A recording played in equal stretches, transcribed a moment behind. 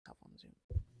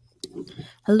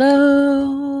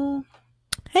Hello.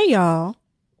 Hey, y'all.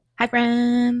 Hi,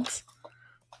 friends.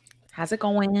 How's it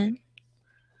going?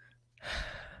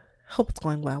 Hope it's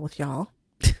going well with y'all.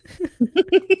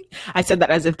 I said that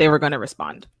as if they were going to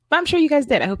respond, but I'm sure you guys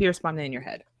did. I hope you responded in your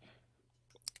head.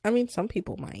 I mean, some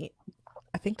people might.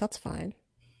 I think that's fine.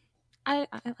 I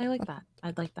like that.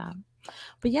 I'd like that.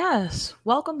 But yes,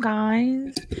 welcome,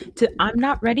 guys, to I'm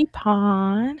Not Ready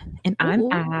Pod, and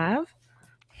I'm Av.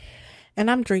 And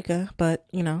I'm Drika, but,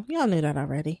 y'all knew that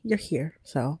already. You're here,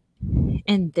 so.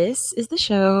 And this is the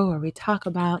show where we talk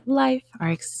about life, our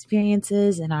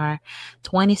experiences, and our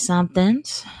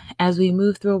 20-somethings as we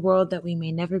move through a world that we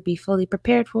may never be fully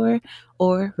prepared for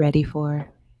or ready for.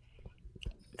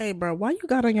 Hey, bro, why you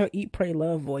got on your Eat, Pray,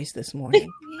 Love voice this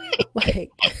morning?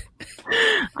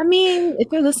 I mean,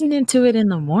 if you're listening to it in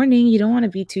the morning, you don't want to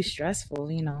be too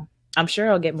stressful, I'm sure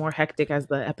it'll get more hectic as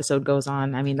the episode goes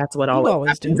on. I mean, that's what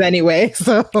always happens anyway.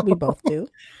 So we both do.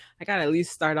 I gotta at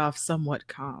least start off somewhat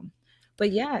calm.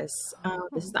 But yes,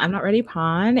 this is the I'm Not Ready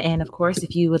Pod. And of course,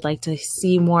 if you would like to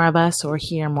see more of us or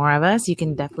hear more of us, you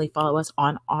can definitely follow us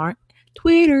on our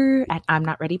Twitter at I'm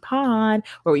Not Ready Pod,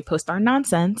 where we post our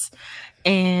nonsense.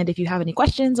 And if you have any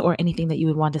questions or anything that you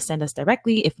would want to send us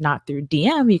directly, if not through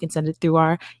DM, you can send it through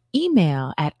our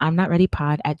email at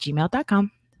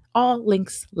imnotreadypod@gmail.com. All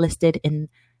links listed in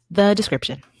the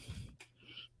description.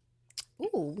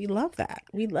 Ooh, we love that.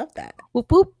 We love that. Whoop,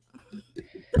 whoop.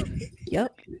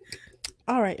 Yep.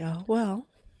 All right, y'all. Well,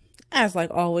 as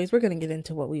like always, we're going to get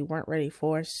into what we weren't ready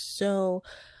for. So,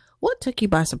 what took you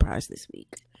by surprise this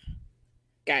week?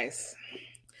 Guys,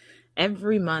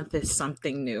 every month is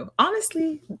something new.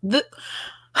 Honestly,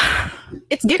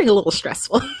 it's getting a little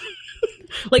stressful.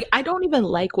 Like, I don't even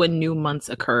like when new months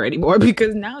occur anymore,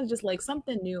 because now it's just like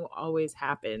something new always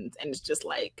happens. And it's just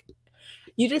like,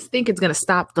 you just think it's going to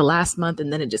stop the last month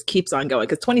and then it just keeps on going.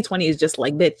 Because 2020 is just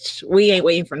like, bitch, we ain't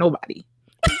waiting for nobody.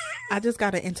 I just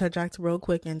got to interject real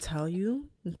quick and tell you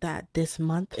that this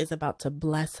month is about to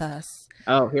bless us.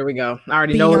 Oh, here we go. I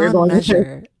already know where you're going with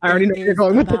this. I already know where you're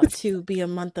going with this. It's about to be a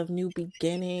month of new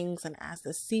beginnings. And as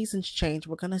the seasons change,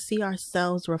 we're going to see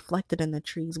ourselves reflected in the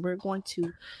trees. We're going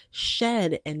to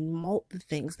shed and molt the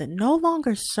things that no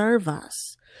longer serve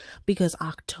us. Because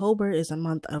October is a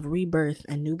month of rebirth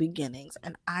and new beginnings.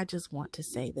 And I just want to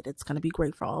say that it's going to be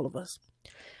great for all of us.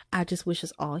 I just wish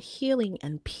us all healing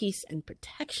and peace and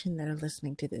protection that are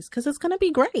listening to this, because it's going to be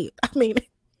great. I mean,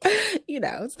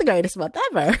 it's the greatest month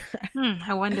ever.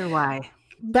 I wonder why.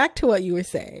 Back to what you were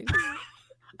saying.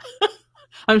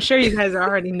 I'm sure you guys are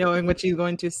already knowing what she's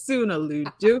going to soon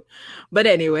allude to. But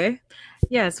anyway,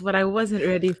 yes, what I wasn't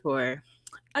ready for.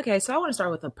 Okay, so I want to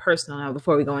start with a personal note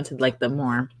before we go into like the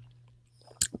more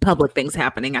public things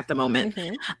happening at the moment.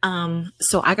 Mm-hmm.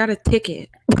 So I got a ticket.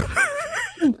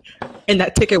 And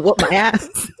that ticket whooped my ass.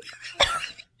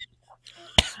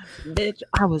 Bitch,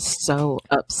 I was so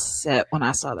upset when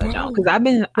I saw that jump. Because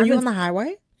Were you on the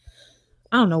highway?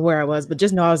 I don't know where I was, but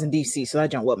just know I was in DC, so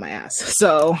that jump whooped my ass.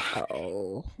 So,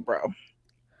 bro.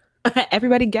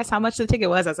 Everybody guess how much the ticket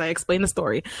was as I explain the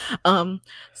story.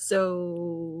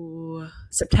 So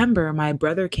September, my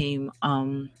brother came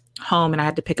home and I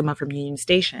had to pick him up from Union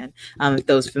Station. If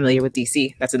those familiar with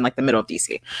DC, that's in like the middle of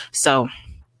DC. So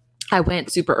I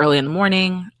went super early in the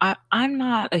morning. I'm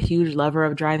not a huge lover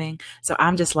of driving. So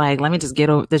I'm just like, let me just get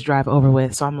this drive over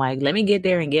with. So I'm like, let me get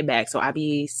there and get back. So I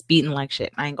be speeding like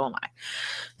shit. I ain't gonna lie.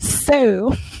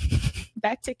 So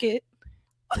that ticket,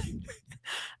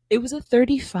 it was a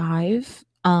 35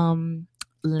 lane.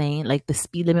 Like the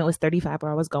speed limit was 35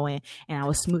 where I was going. And I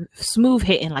was smooth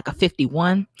hitting like a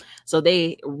 51. So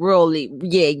they really,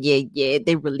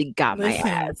 they really got my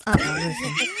ass.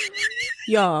 Listen.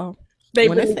 Y'all.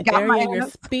 When it's the area you're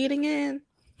speeding in,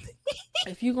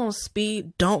 if you're going to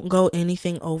speed, don't go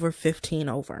anything over 15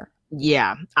 over.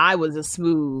 Yeah, I was a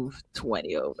smooth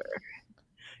 20 over.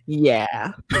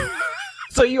 Yeah.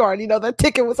 So you already know that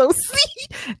ticket was OC.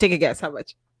 Take a guess. How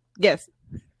much? Guess.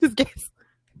 Just guess.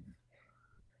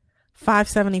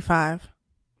 $575.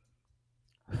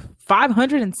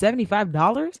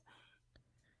 $575?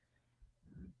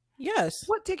 Yes.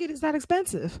 What ticket is that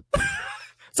expensive?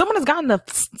 Someone has gotten a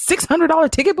 $600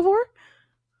 ticket before?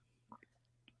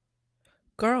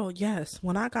 Girl, yes.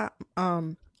 When I got,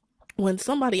 when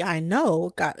somebody I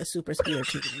know got a super speeder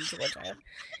ticket in Georgia,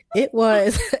 it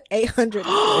was $800.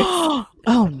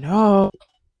 Oh no.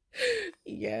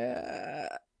 Yeah.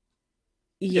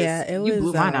 Yeah, it was. You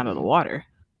blew mine out of the water.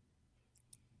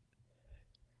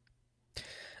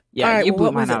 Yeah, right, you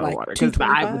blew mine out of the water.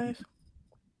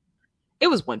 It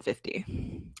was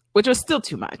 $150, which was still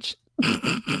too much.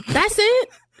 That's it?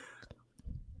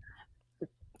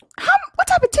 How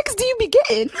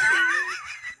did.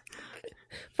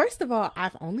 First of all,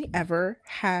 I've only ever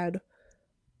had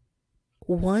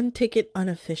one ticket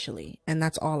unofficially, and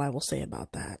that's all I will say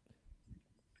about that.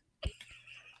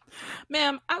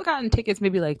 Ma'am, I've gotten tickets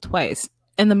maybe like twice.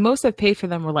 And the most I've paid for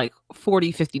them were like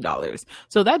 $40, $50.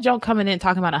 So that junk coming in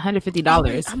talking about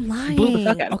 $150. I'm lying. Blew the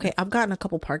fuck out of Okay, me. I've gotten a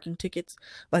couple parking tickets.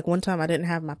 Like one time I didn't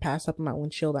have my pass up in my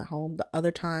windshield at home. The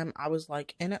other time I was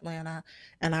like in Atlanta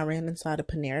and I ran inside a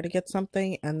Panera to get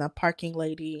something, and the parking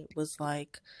lady was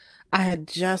like, I had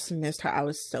just missed her. I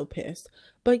was so pissed.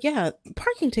 But yeah,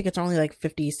 parking tickets are only like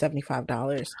 $50,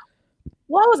 $75.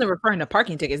 Well, I wasn't referring to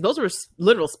parking tickets. Those were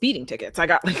literal speeding tickets. I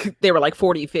got like they were like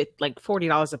 40, 50, like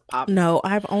 $40 a pop. No,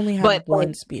 I've only had But one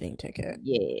like, speeding ticket.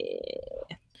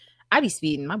 yeah. I be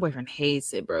speeding. My boyfriend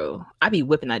hates it, bro. I be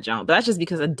whipping that junk, but that's just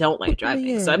because I don't like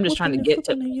driving. So I'm just trying to get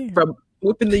to from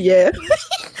whipping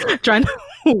trying to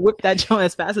whip that junk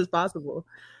as fast as possible.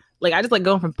 Like I just like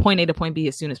going from point A to point B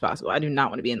as soon as possible. I do not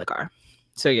want to be in the car.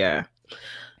 So yeah.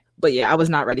 But yeah, I was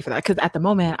not ready for that because at the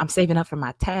moment I'm saving up for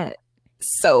my tat.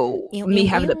 So me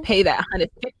having to pay that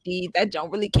 $150, that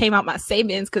junk really came out my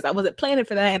savings because I wasn't planning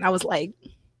for that, and I was like,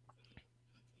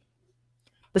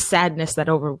 the sadness that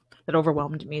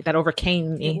overwhelmed me, that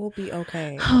overcame me. It will be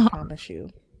okay. I promise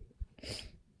you.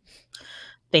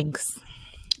 Thanks.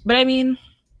 But I mean,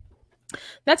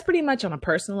 that's pretty much on a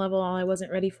personal level all I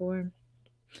wasn't ready for.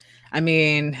 I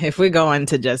mean, if we go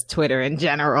into just Twitter in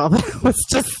general, that was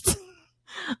just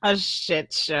a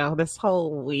shit show this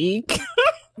whole week.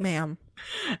 Ma'am.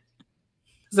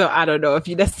 So I don't know if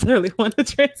you necessarily want to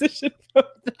transition from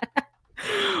that.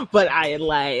 But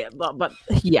but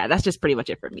yeah, that's just pretty much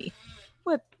it for me.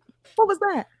 What was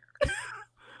that?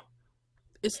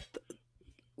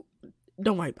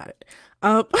 Don't worry about it.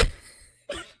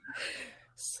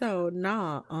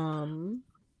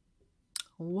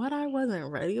 What I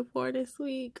wasn't ready for this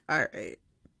week. All right.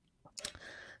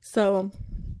 So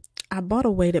I bought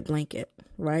a weighted blanket,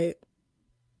 right?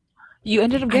 You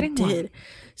ended up getting one? Did.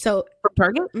 So from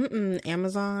Target?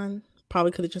 Amazon.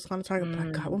 Probably could have just gone to Target, but I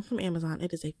got one from Amazon.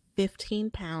 It is a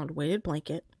 15-pound weighted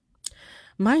blanket.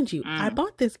 Mind you, I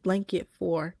bought this blanket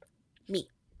for me.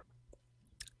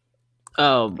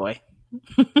 Oh boy.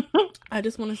 I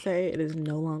just want to say it is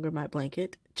no longer my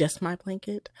blanket, just my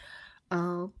blanket.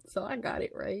 So I got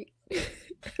it right.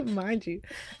 Mind you,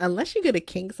 unless you get a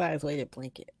king size weighted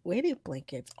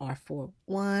blankets are for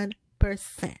 1%.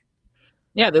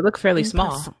 Yeah, they look fairly 1%.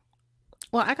 Small.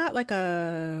 Well, I got like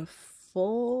a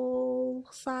full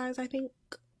size, I think.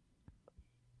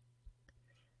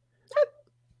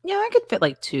 Yeah, I could fit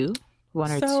like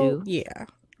one or two. Yeah,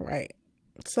 right.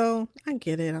 So I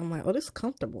get it. I'm like, oh, this is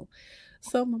comfortable.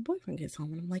 So my boyfriend gets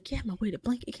home and I'm like, yeah, my weighted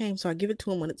blanket came. So I give it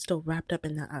to him when it's still wrapped up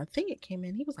in the thing it came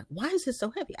in. He was like, why is it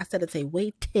so heavy? I said, it's a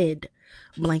weighted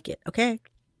blanket, okay?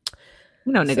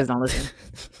 You know, niggas don't listen.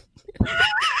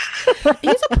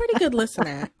 He's a pretty good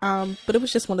listener. But it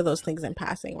was just one of those things in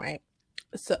passing, right?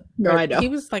 So no, I know. He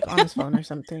was like on his phone or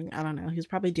something. I don't know. He's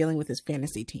probably dealing with his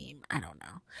fantasy team. I don't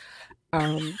know.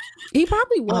 He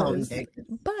probably was,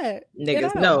 but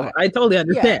niggas. No, I totally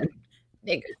understand.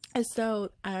 Yeah. Niggas. And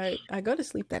so I go to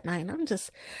sleep that night, and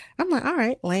I'm like, all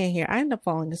right, laying here. I end up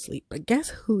falling asleep, but guess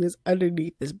who is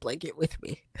underneath this blanket with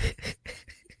me?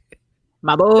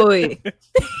 My boy.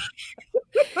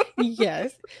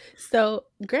 Yes. So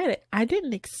granted, I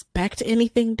didn't expect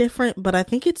anything different, but I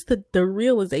think it's the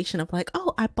realization of like,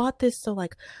 oh, I bought this. So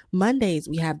like Mondays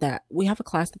we have a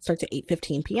class that starts at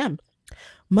 8:15 p.m.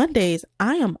 Mondays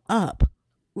I am up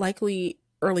likely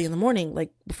early in the morning,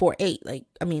 like before 8. Like,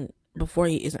 I mean, before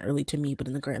 8 isn't early to me, but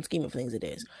in the grand scheme of things it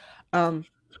is.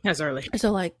 That's early.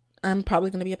 So like I'm probably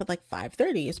going to be up at like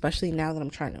 5:30, especially now that I'm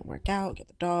trying to work out, get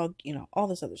the dog, all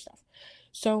this other stuff.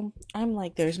 So I'm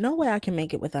like, there's no way I can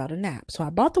make it without a nap. So I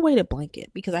bought the weighted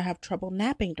blanket because I have trouble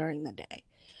napping during the day.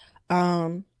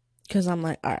 Because I'm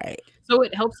like, all right. So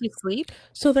it helps you sleep?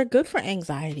 So they're good for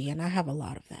anxiety, and I have a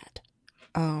lot of that.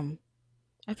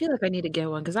 I feel like I need to get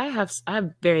one because I have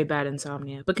very bad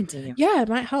insomnia. But continue. Yeah, it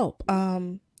might help.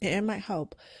 It might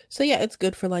help. So yeah, it's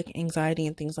good for like anxiety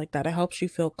and things like that. It helps you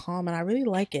feel calm, and I really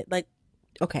like it. Like,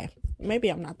 okay, maybe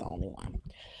I'm not the only one.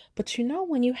 But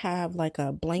when you have like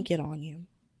a blanket on you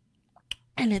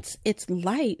and it's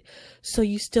light, so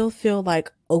you still feel like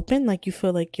open, like you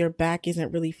feel like your back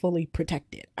isn't really fully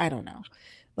protected. I don't know.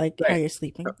 Like how you're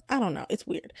sleeping. I don't know. It's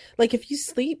weird. Like if you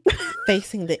sleep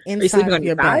facing the inside of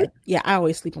your bed. Yeah, I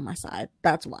always sleep on my side.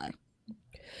 That's why.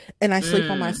 And I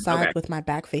sleep on my side with my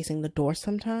back facing the door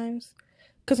sometimes.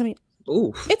 Because I mean,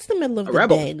 it's the middle of the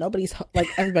day.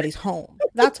 Everybody's home.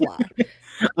 That's why.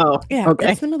 Oh, yeah.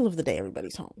 Okay. It's the middle of the day.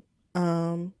 Everybody's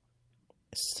home.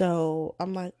 So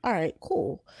I'm like, all right,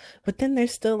 cool. But then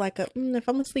there's still like if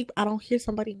I'm asleep, I don't hear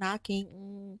somebody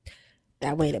knocking.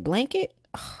 That weighted blanket,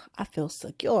 I feel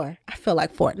secure. I feel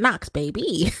like Fort Knox,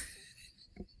 baby.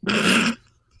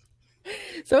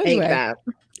 So Ain't anyway, that.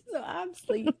 so I'm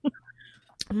asleep.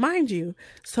 Mind you,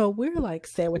 so we're like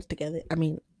sandwiched together. I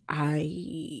mean,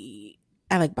 I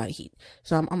like body heat,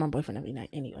 so I'm on my boyfriend every night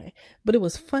anyway. But it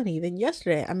was funny. Then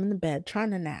yesterday, I'm in the bed trying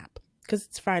to nap because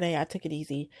it's Friday. I took it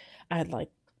easy. I had like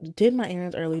did my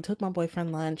errands early, took my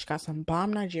boyfriend lunch, got some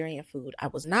bomb Nigerian food. I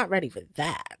was not ready for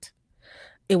that.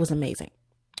 It was amazing,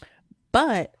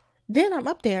 but then I'm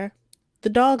up there. The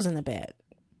dog's in the bed.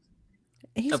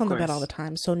 He's Of on the bed all the course.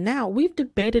 time. So now we've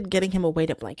debated getting him a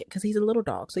weighted blanket because he's a little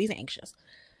dog, so he's anxious.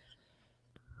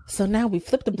 So now we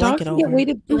flip the Dogs blanket can get over.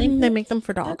 weighted They blankets. make them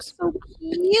for dogs. That's so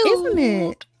Isn't cute.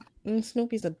 it? And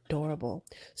Snoopy's adorable.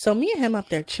 So me and him up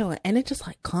there chilling, and it just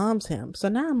like calms him. So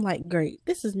now I'm like, great.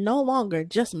 This is no longer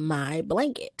just my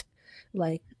blanket.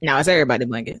 Like, Now it's everybody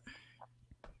blanket.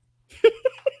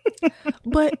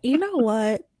 but you know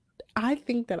what? I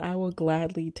think that I will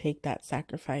gladly take that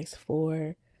sacrifice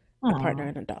for a partner Aw,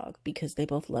 and a dog because they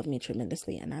both love me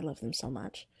tremendously and I love them so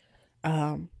much.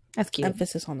 Um, that's cute.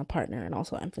 Emphasis on the partner and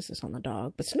also emphasis on the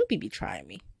dog. But Snoopy be trying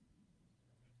me.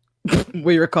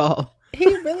 We recall. He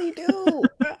really do.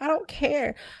 I don't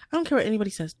care. I don't care what anybody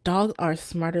says. Dogs are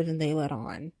smarter than they let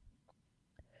on.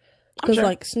 I'm Because sure.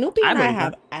 like Snoopy I and I believe that.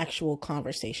 have actual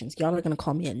conversations. Y'all are gonna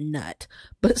call me a nut,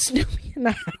 but Snoopy and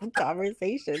I have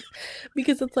conversations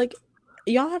because it's like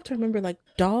y'all have to remember like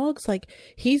dogs. Like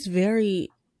he's very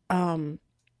um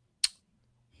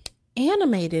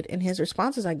animated in his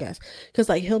responses, I guess. Because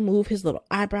like he'll move his little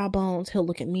eyebrow bones, he'll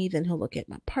look at me, then he'll look at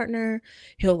my partner,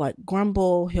 he'll like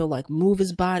grumble, he'll like move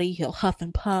his body, he'll huff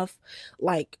and puff.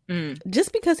 Like Mm,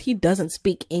 just because he doesn't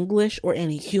speak English or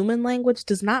any human language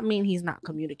does not mean he's not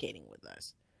communicating with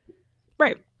us.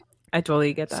 right. I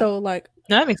totally get that. So like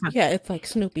No, that makes sense. yeah, it's like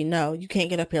Snoopy, no, you can't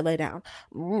get up here, lay down.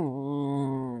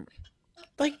 Mm.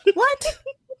 Like what?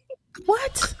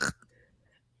 What?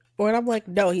 Or I'm like,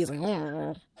 no, he's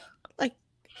like, like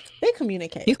they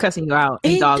communicate. He's cussing you out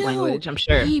in He dog do. language. I'm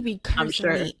sure. He be I'm cursing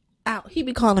sure. me out. He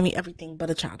be calling me everything but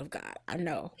a child of God. I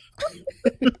know.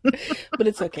 But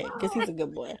it's okay because he's a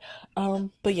good boy.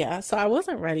 But yeah, so I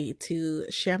wasn't ready to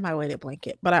share my weighted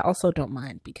blanket, but I also don't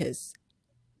mind because,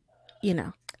 you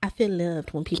know, I feel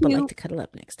loved when people like Cute. to cuddle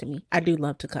up next to me. I do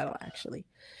love to cuddle actually.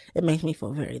 It makes me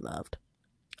feel very loved.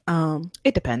 Um,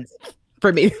 It depends.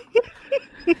 For me.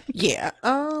 yeah.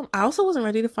 I also wasn't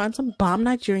ready to find some bomb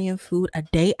Nigerian food a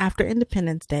day after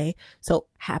Independence Day. So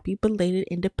happy belated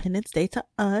Independence Day to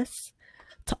us,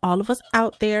 to all of us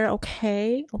out there.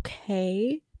 Okay,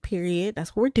 okay. Period.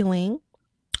 That's what we're doing.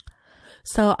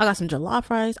 So I got some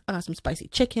jollof rice, I got some spicy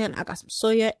chicken, I got some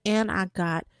soya, and I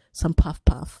got some puff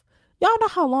puff. Y'all know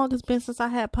how long it's been since I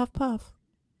had puff puff?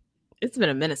 It's been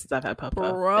a minute since I've had puff puff.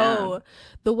 Damn. Bro,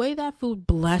 the way that food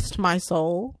blessed my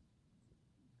soul,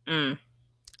 Mm,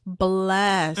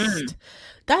 blessed. mm.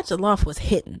 That jollof was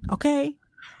hitting, okay?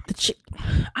 The chick.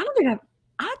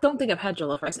 I don't think I've had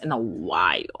jollof rice in a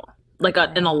while. Like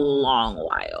in a long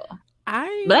while. But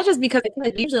I that's just because I feel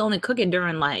like they usually only cook it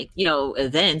during like,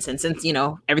 events, and since,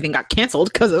 everything got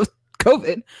canceled because of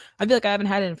COVID, I feel like I haven't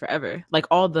had it in forever. Like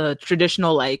all the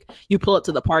traditional, like you pull up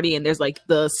to the party and there's like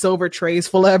the silver trays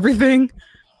full of everything.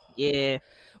 Yeah.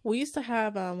 we used to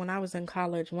have when I was in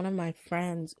college, one of my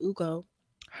friends, Ugo,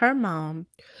 her mom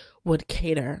would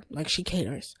cater, like she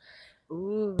caters.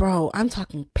 Ooh. Bro, I'm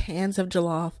talking pans of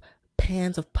jollof,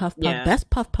 pans of puff puff. Yeah. Best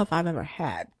puff puff I've ever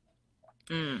had.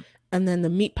 Mm. And then the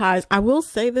meat pies. I will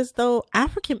say this though,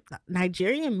 African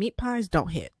Nigerian meat pies don't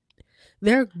hit.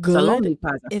 They're Salon good meat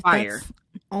pies are if fire. that's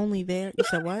only there. You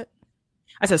said what?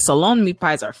 I said salon meat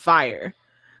pies are fire.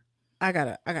 I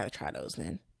gotta try those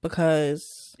then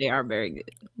because They are very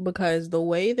good. the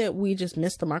way that we just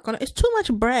missed the mark on it, it's too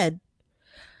much bread.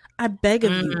 I beg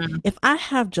of you, Mm. if I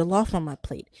have jollof on my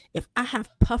plate, if I have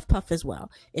puff puff as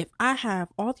well, if I have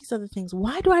all these other things,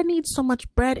 why do I need so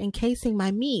much bread encasing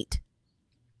my meat?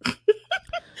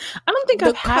 I don't think The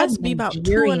I've had crust be about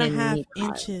Nigerian 2.5 meat pies.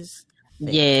 inches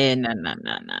thick. Yeah,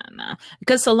 no.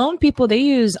 Because Salone people, they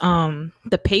use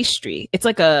the pastry. It's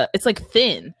like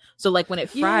thin. So like when it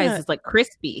fries, Yeah, it's like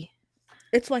crispy.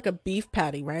 it's like a beef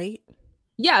patty, right?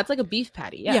 Yeah, it's like a beef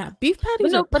patty. Yeah. Beef But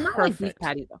patties no, are but not like beef perfect.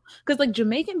 patties though. Because like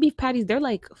Jamaican beef patties, they're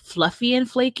like fluffy and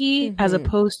flaky as Mm-hmm.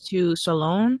 opposed to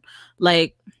Salone.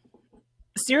 Like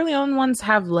Sierra Leone ones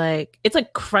have like it's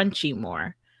like crunchy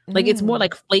more. Like it's more Mm.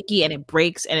 like flaky and it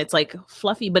breaks and it's like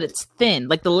fluffy, but it's thin.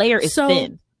 Like the layer is So,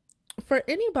 thin. for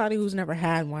anybody who's never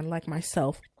had one like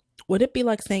myself, would it be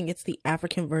like saying it's the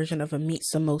African version of a meat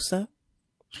samosa?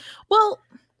 Well,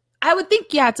 I would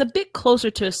think, yeah, it's a bit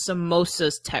closer to a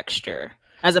samosa's texture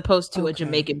as opposed to a Okay.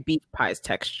 Jamaican beef pie's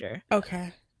texture.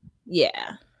 Okay.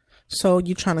 Yeah. So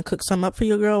you trying to cook some up for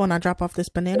your girl when I drop off this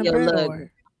banana Yo, bread, look,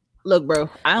 or? look, bro.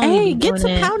 I only Hey, be get doing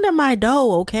to it. pounding my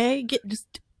dough, okay? Get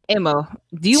just Amo,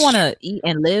 do you want to eat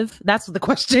and live? That's the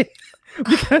question.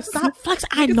 Because stop flex.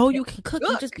 I know you can cook.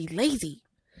 You just be lazy.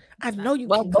 I know you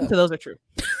well, can both cook. of those are true.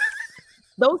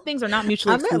 Those things are not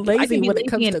mutually I'm not exclusive. I lazy can be when it lazy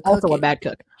comes and to also a cooking. bad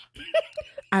cook.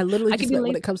 I literally I just can be meant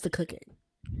when lazy. it comes to cooking.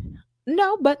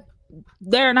 No, but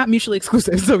they're not mutually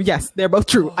exclusive. So yes, they're both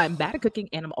true. Oh. I'm bad at cooking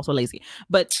and I'm also lazy.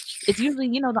 But it's usually,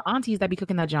 the aunties that be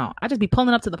cooking that junk. I just be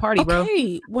pulling up to the party, bro.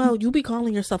 Okay, well, you be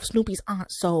calling yourself Snoopy's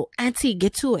aunt, so auntie,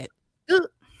 get to it. Ugh.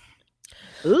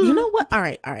 You know what? All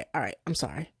right. I'm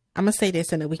sorry. I'm gonna say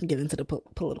this and then we can get into the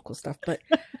political stuff, but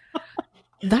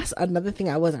that's another thing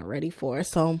I wasn't ready for.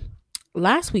 So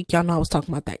last week, y'all know I was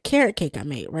talking about that carrot cake I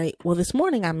made, right? Well, this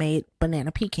morning I made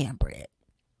banana pecan bread.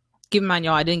 Keep in mind,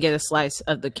 y'all, I didn't get a slice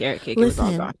of the carrot cake. It was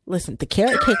all gone. Listen, the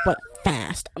carrot cake went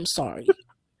fast. I'm sorry.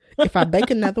 If I bake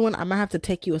another one, I'm gonna have to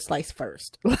take you a slice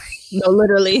first. No,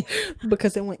 literally.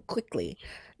 Because it went quickly.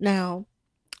 Now,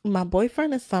 my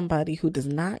boyfriend is somebody who does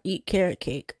not eat carrot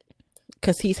cake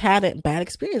because he's had bad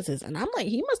experiences. And I'm like,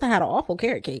 he must have had an awful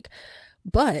carrot cake.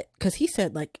 But because he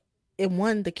said, like, in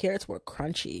one, the carrots were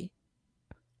crunchy.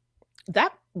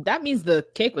 That means the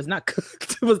cake was not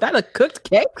cooked. Was that a cooked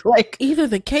cake? Like, either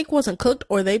the cake wasn't cooked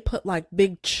or they put like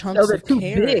big chunks they're of too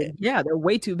carrot. big. Yeah, they're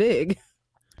way too big.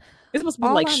 It's supposed to be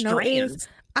All like I know strands. is,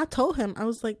 I told him, I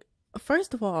was like,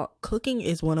 first of all, cooking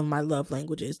is one of my love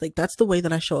languages. Like, that's the way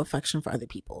that I show affection for other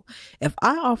people. If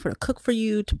I offer to cook for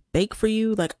you, to bake for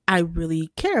you, like, I really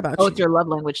care about you. Oh, it's your love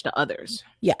language to others.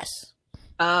 Yes.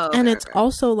 Oh, okay, and it's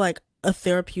also like a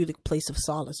therapeutic place of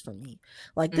solace for me.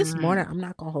 Like this morning, I'm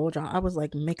not gonna hold y'all, I was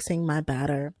like mixing my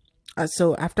batter.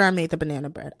 So after I made the banana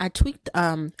bread, I tweaked,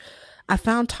 I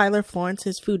found Tyler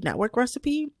Florence's Food Network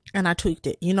recipe and I tweaked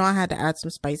it. I had to add some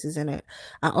spices in it.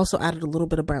 I also added a little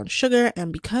bit of brown sugar,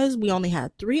 and because we only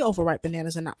had 3 overripe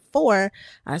bananas and not 4,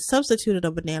 I substituted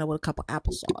a banana with a cup of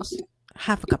applesauce,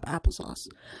 half a cup of applesauce.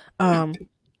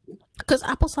 Because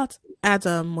applesauce adds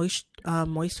a moist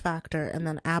factor, and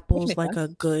then apple's like a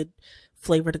good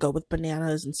flavor to go with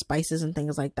bananas and spices and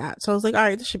things like that. So I was like, all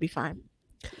right, this should be fine.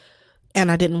 And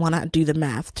I didn't want to do the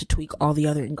math to tweak all the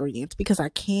other ingredients because I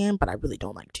can, but I really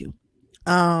don't like to.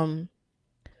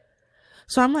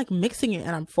 So I'm like mixing it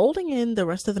and I'm folding in the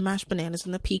rest of the mashed bananas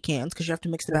and the pecans because you have to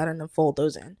mix the batter and then fold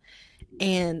those in.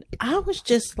 And I was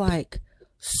just like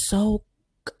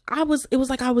it was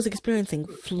like I was experiencing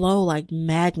flow, like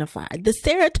magnified. The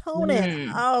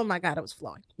serotonin, oh my God, it was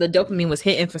flowing. The dopamine was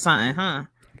hitting for something, huh?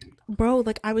 Bro,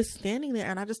 like I was standing there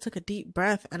and I just took a deep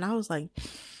breath and I was like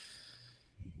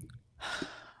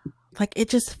it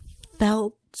just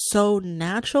felt so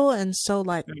natural and so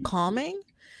like calming.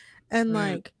 And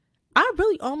like I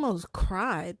really almost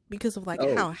cried because of like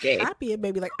how happy it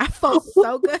made me. Like I felt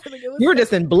so good. Like, you were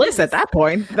just in bliss at that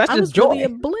point. That's just joy. I was really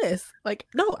in bliss. Like,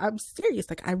 no, I'm serious.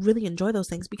 Like I really enjoy those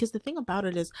things because the thing about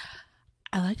it is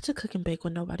I like to cook and bake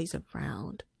when nobody's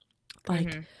around.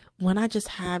 Like when I just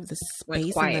have the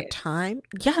space and the time.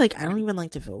 Yeah, like I don't even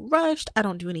like to feel rushed. I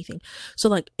don't do anything. So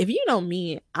like if you know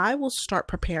me, I will start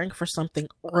preparing for something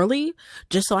early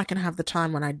just so I can have the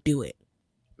time when I do it.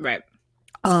 Right.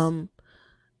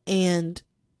 And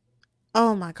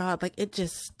oh my God, like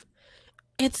it's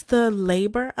the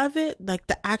labor of it, like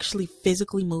the actually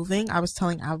physically moving. I was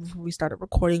telling Al before we started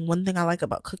recording, one thing I like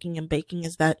about cooking and baking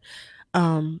is that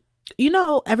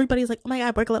everybody's like, oh my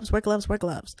God, wear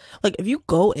gloves. Like if you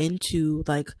go into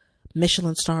like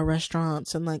Michelin star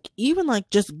restaurants and like even like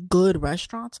just good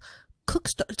restaurants,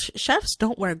 chefs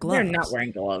don't wear gloves. They're not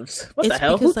wearing gloves. What the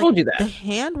hell? Who told you that? The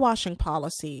hand washing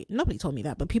policy, nobody told me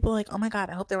that, but people are like, oh my God,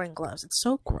 I hope they're wearing gloves. It's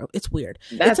so gross. It's weird.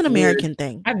 It's an American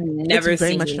thing. I've never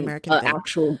seen much an American thing.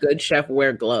 Actual good chef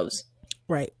wear gloves.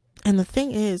 Right. And the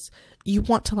thing is, you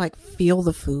want to like feel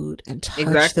the food and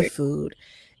touch the food.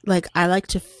 Like I like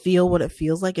to feel what it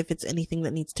feels like. If it's anything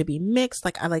that needs to be mixed,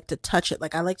 like I like to touch it.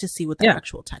 Like I like to see what the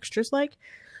actual texture's like.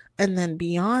 And then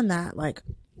beyond that, like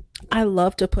I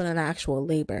love to put in actual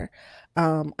labor.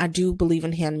 I do believe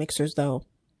in hand mixers though,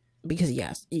 because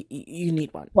yes, you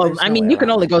need one. Well, I mean, you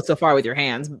can only go so far with your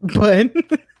hands, but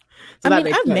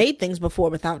I've made things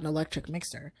before without an electric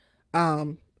mixer.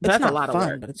 It's that's not a lot fun, of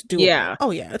work. But it's doable. Yeah.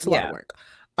 Oh yeah, it's a lot of work.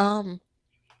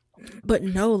 But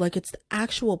no, like it's the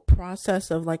actual process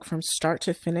of like from start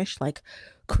to finish, like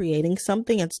creating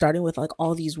something and starting with like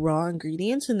all these raw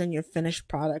ingredients, and then your finished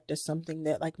product is something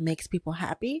that like makes people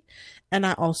happy. And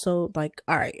I also like,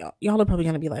 all right, y'all are probably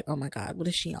gonna be like, oh my god, what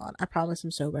is she on? I promise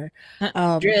I'm sober.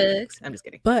 Drugs. I'm just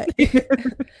kidding. But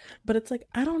but it's like,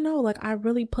 I don't know, like I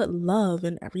really put love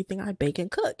in everything I bake and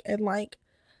cook, and like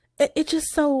it just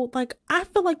so like I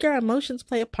feel like your emotions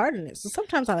play a part in it. So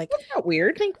sometimes I like That's not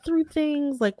weird. think through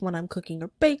things like when I'm cooking or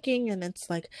baking, and it's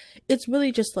like it's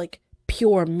really just like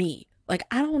pure me. Like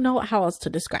I don't know how else to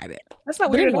describe it. That's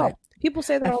not But weird at anyway, all. People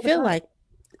say that I all the feel time. like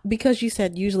because you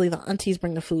said usually the aunties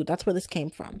bring the food, that's where this came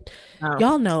from. Oh.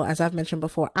 Y'all know, as I've mentioned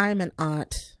before, I'm an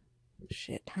aunt.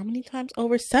 Shit, how many times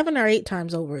over? 7 or 8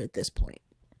 times over at this point.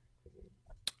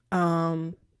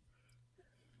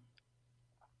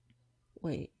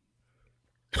 Wait.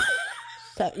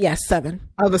 Yes, 7.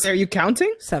 I was there. Are you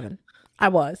counting? 7. I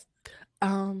was.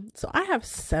 So I have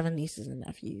 7 nieces and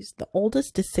nephews. The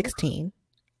oldest is 16,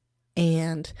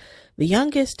 and the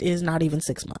youngest is not even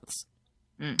 6 months.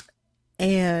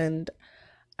 And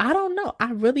I don't know.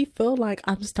 I really feel like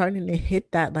I'm starting to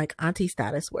hit that like auntie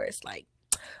status where it's like,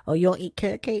 oh, you don't eat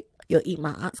carrot cake? You'll eat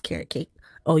my aunt's carrot cake.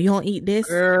 Oh, you don't eat this?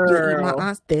 You'll eat my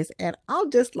aunt's this. And I'm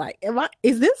just like,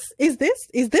 is this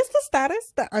the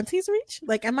status that aunties reach?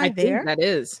 Like, am I there? Think that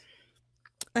is.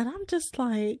 And I'm just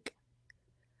like,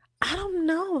 I don't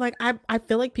know. Like, I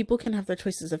feel like people can have their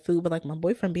choices of food, but like my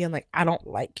boyfriend being like, I don't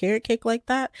like carrot cake like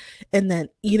that, and then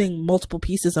eating multiple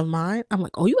pieces of mine. I'm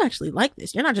like, oh, you actually like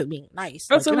this. You're not just being nice.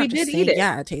 Oh, like, so we did eat it.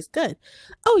 Yeah, it tastes good.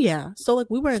 Oh yeah. So like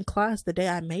we were in class the day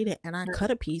I made it, and I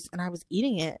cut a piece and I was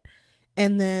eating it,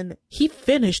 and then he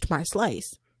finished my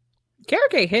slice. Carrot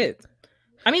cake hit.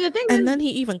 I mean, the thing and then he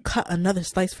even cut another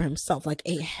slice for himself, like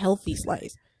a healthy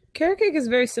slice. Carrot cake is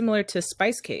very similar to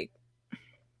spice cake.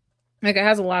 Like it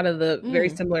has a lot of the very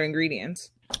similar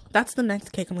ingredients. That's the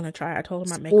next cake I'm gonna try. I told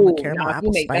him I'd make him a caramel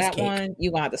apple spice cake. One,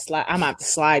 you gonna have to slide. I'm gonna have to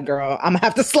slide, girl. I'm gonna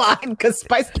have to slide because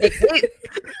spice cake.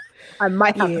 I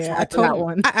might have to slide for that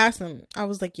one. I asked him. I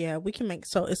was like, "Yeah, we can make."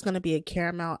 So it's gonna be a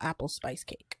caramel apple spice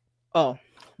cake. Oh,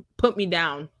 put me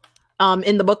down.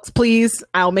 In the books, please.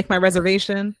 I'll make my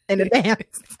reservation in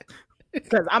advance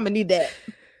because I'm gonna need that.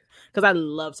 Because I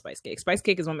love spice cake. Spice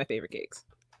cake is one of my favorite cakes.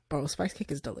 Bro, spice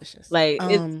cake is delicious. Like,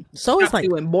 so it's like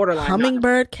borderline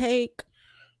hummingbird cake.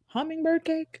 Hummingbird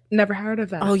cake? Never heard of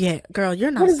that. Oh yeah, girl,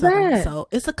 you're not Southern, so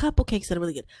it's a couple cakes that are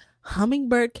really good.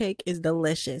 Hummingbird cake is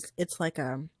delicious. It's like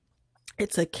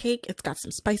it's a cake. It's got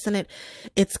some spice in it.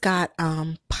 It's got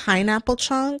pineapple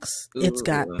chunks. Ooh. It's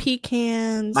got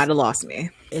pecans. Might have lost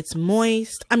me. It's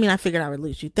moist. I mean, I figured I would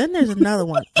lose you. Then there's another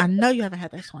one. I know you haven't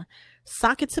had this one.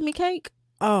 Sock it to me cake.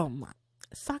 Oh my.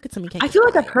 Sock it to me cake. I feel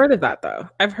like I've heard of that though.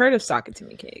 I've heard of sock it to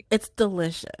me cake. It's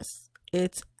delicious.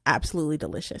 It's absolutely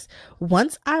delicious.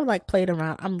 Once I like played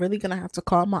around, I'm really gonna have to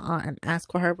call my aunt and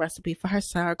ask for her recipe for her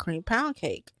sour cream pound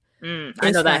cake.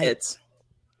 I know that hits.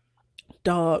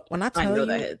 Dog, when I tell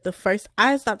you the first,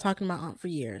 I stopped talking to my aunt for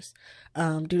years,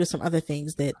 due to some other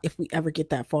things that if we ever get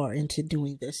that far into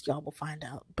doing this, y'all will find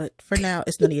out. But for now,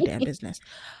 it's none of your damn business.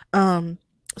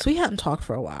 So we hadn't talked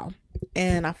for a while,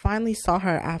 and I finally saw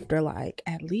her after like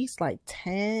at least like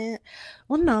 10.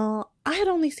 Well, no, I had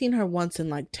only seen her once in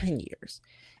like 10 years.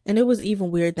 And it was even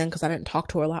weird then because I didn't talk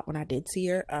to her a lot when I did see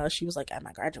her. She was like at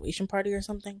my graduation party or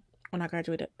something when I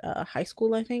graduated high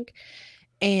school, I think.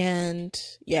 And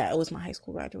yeah, it was my high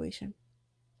school graduation.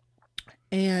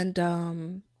 And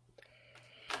I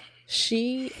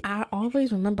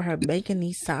always remember her baking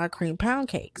these sour cream pound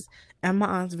cakes. And my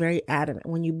aunt's very adamant.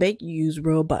 When you bake, you use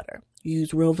real butter. You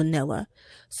use real vanilla.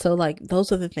 So, like,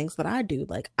 those are the things that I do.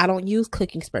 Like, I don't use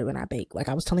cooking spray when I bake. Like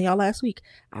I was telling y'all last week,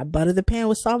 I butter the pan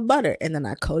with soft butter. And then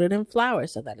I coat it in flour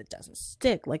so that it doesn't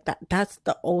stick. Like, that's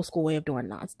the old school way of doing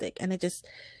nonstick. And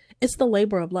it's the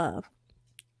labor of love.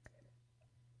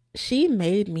 She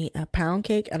made me a pound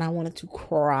cake and I wanted to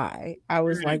cry. I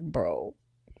was like, bro.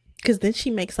 Because then she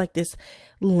makes, like, this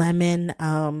lemon,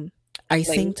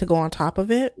 icing to go on top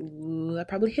of it. Ooh, that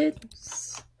probably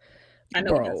hits. I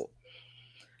know, bro.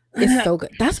 It's so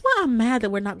good. That's why I'm mad that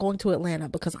we're not going to Atlanta,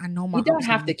 because I know my. You don't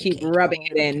have to keep rubbing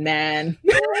it in, man.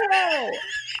 No,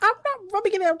 I'm not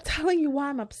rubbing it in. I'm telling you why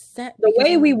I'm upset. The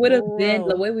way we would have been,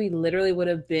 the way we literally would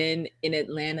have been in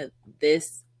Atlanta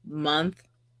this month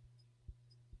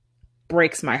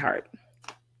breaks my heart.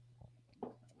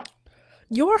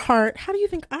 Your heart? How do you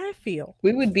think I feel?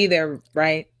 We would be there,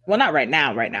 right? Well, not right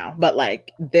now, but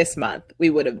like this month, we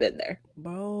would have been there.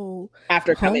 Bro,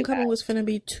 after homecoming was finna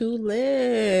be too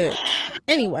lit.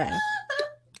 Anyway.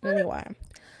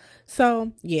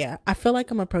 So, yeah, I feel like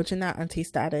I'm approaching that auntie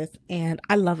status, and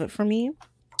I love it for me.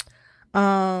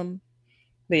 Um,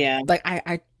 But yeah, like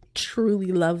I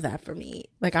truly love that for me.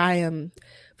 Like I am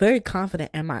very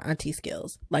confident in my auntie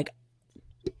skills. Like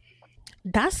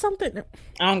that's something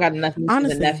I don't got enough nieces and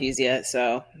honestly, nephews yet,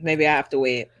 so maybe I have to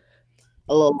wait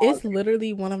a little it's longer.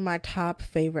 literally one of my top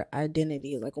favorite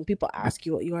identities. Like when people ask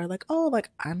you what you are, like, oh, like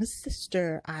I'm a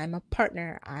sister, I'm a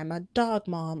partner, I'm a dog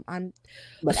mom, I'm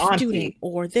a But student, auntie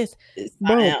or this. is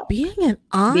something Bro, else. being an Be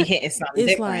aunt hitting something is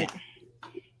different. like,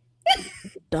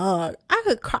 dog. I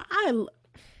could cry.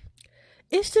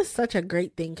 It's just such a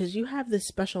great thing because you have this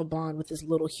special bond with this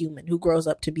little human who grows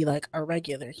up to be like a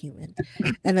regular human.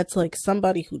 And it's like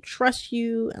somebody who trusts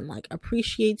you and like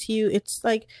appreciates you. It's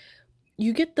like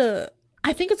you get the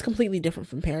I think it's completely different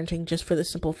from parenting just for the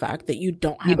simple fact that you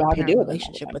don't You have a don't have to parent deal with them all the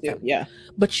relationship time with too. them, Yeah.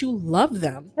 but you love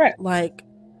them. Right. Like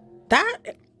that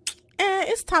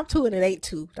it's top two and it ain't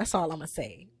two. That's all I'm gonna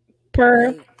say. Per.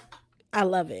 Like I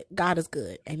love it. God is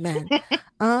good. Amen.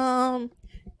 Um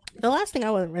the last thing I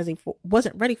wasn't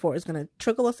ready for is going to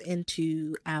trickle us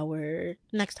into our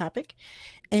next topic,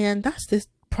 and that's this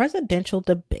presidential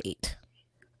debate.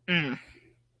 Mm.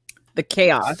 The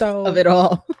chaos of So, it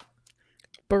all.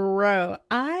 bro,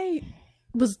 I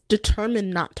was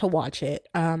determined not to watch it.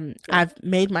 I've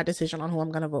made my decision on who I'm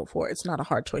going to vote for. It's not a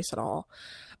hard choice at all.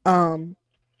 Um,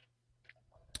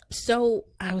 so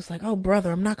I was like, oh,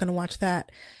 brother, I'm not going to watch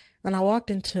that. And I walked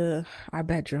into our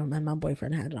bedroom and my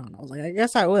boyfriend had it on. I was like, I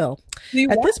guess I will. You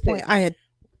At this watched point, it. I had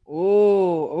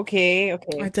Oh, okay, I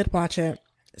okay. did watch it.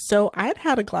 So I had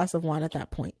had a glass of wine at that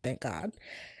point, thank God.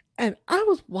 And I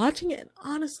was watching it, and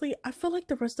honestly, I feel like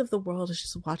the rest of the world is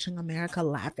just watching America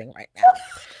laughing right now.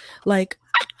 Like,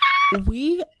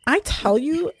 I tell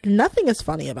you, nothing is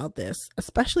funny about this,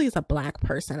 especially as a black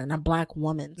person and a black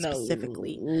woman No,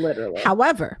 specifically. literally.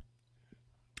 However,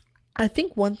 I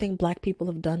think one thing black people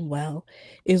have done well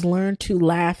is learn to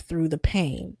laugh through the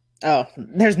pain. Oh,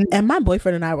 there's And my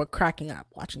boyfriend and I were cracking up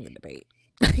watching the debate.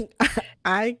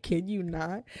 I kid you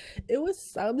not. It was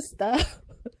some stuff.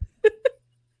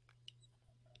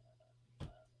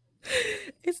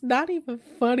 It's not even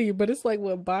funny, but it's like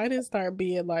when Biden started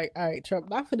being like, all right, Trump,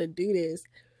 not gonna do this.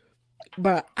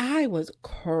 But I was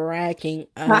cracking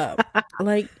up.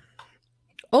 Like,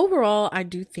 overall, I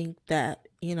do think that,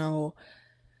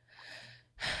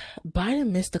 Biden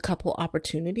missed a couple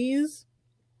opportunities.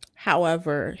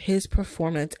 However, his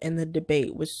performance in the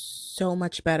debate was so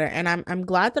much better. And I'm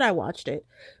glad that I watched it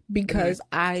because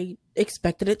I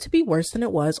expected it to be worse than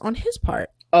it was on his part.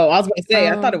 Oh, I was going to say,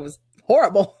 I thought it was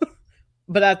horrible,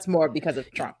 but that's more because of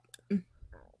Trump.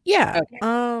 Yeah.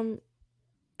 Okay.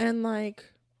 And like,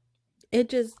 it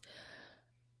just,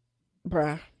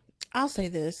 bruh, I'll say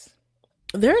this.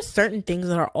 There are certain things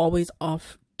that are always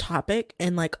off topic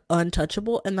and like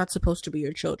untouchable, and that's supposed to be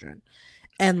your children.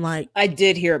 And like, I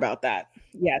did hear about that.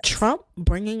 Yes. Trump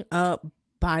bringing up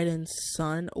Biden's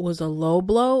son was a low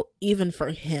blow, even for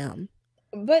him.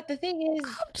 But the thing is,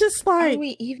 I'm just like,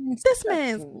 we even this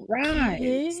man's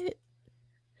right.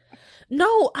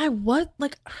 No, I was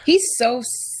like, he's so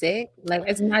sick. Like,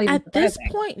 it's not even at this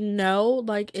point. No,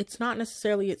 like, it's not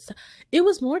necessarily. It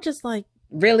was more just like,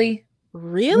 really.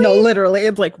 No, literally,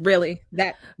 it's like really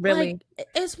that really. Like,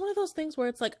 it's one of those things where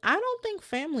it's like I don't think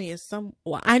family is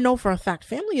well, I know for a fact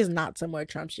family is not somewhere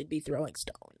Trump should be throwing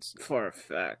stones. For a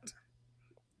fact,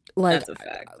 like that's a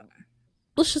fact.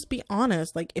 Let's just be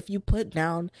honest. Like, if you put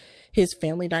down his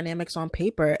family dynamics on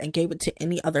paper and gave it to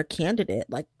any other candidate,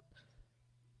 like,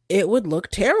 it would look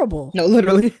terrible. No,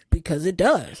 literally, because it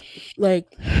does. Like,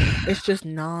 it's just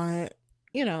not.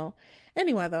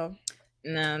 Anyway, though.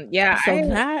 No, yeah. So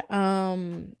that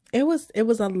it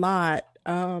was a lot.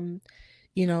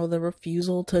 The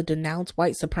refusal to denounce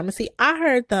white supremacy. I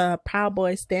heard the Proud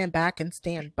Boys stand back and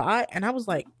stand by, and I was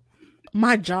like,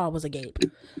 my jaw was agape.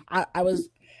 I was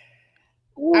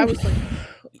like,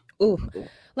 ooh,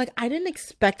 like I didn't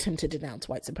expect him to denounce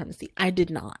white supremacy. I did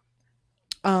not.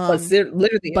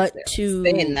 Literally, but to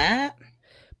saying that.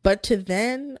 But to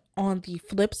then, on the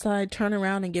flip side, turn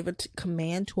around and give a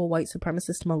command to a white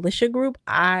supremacist militia group,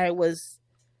 I was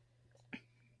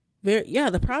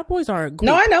the Proud Boys are a group.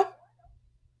 No,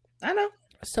 I know.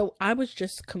 So I was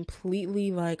just completely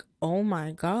like, oh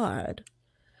my God.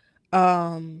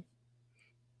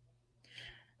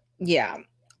 Yeah.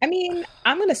 I mean,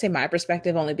 I'm going to say my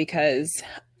perspective only because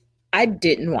I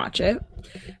didn't watch it.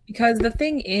 Because the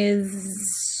thing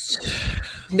is,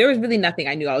 there was really nothing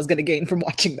I knew I was going to gain from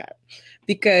watching that.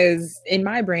 Because in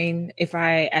my brain, if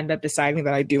I end up deciding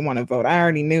that I do want to vote, I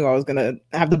already knew I was going to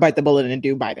have to bite the bullet and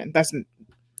do Biden. There's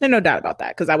no doubt about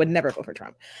that because I would never vote for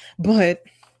Trump. But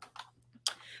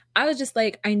I was just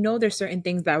like, I know there's certain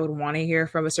things that I would want to hear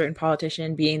from a certain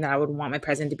politician, being that I would want my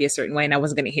president to be a certain way, and I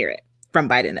wasn't going to hear it from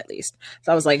Biden at least.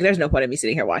 So I was like, there's no point in me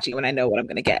sitting here watching when I know what I'm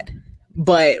going to get.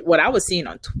 But what I was seeing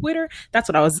on Twitter, that's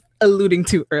what I was alluding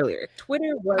to earlier.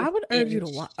 Twitter was. I would urge you to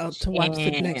watch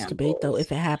the next debate, though,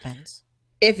 if it happens.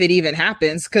 If it even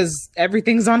happens, because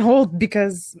everything's on hold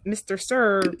because Mr.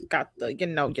 Sir got the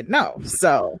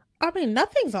So I mean,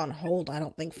 nothing's on hold. I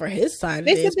don't think for his side.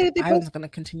 They said they Biden's going to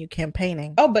continue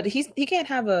campaigning. Oh, but he can't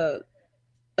have a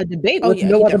debate with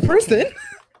no other person. Can't.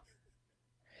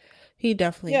 He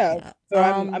definitely can't. So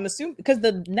I'm assuming because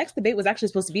the next debate was actually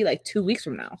supposed to be like 2 weeks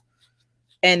from now.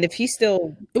 And if he's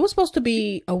still... It was supposed to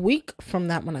be a week from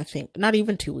that one, I think. Not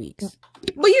even 2 weeks.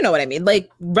 But you know what I mean?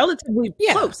 Like, relatively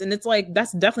close. And it's like,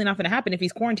 that's definitely not going to happen if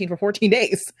he's quarantined for 14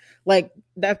 days. Like,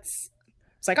 that's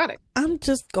psychotic. I'm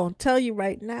just going to tell you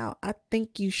right now, I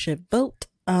think you should vote.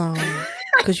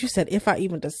 Because you said, if I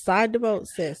even decide to vote,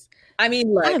 sis. I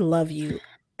mean, look, I love you.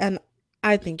 And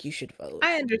I think you should vote.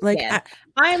 I understand. Like,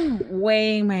 I'm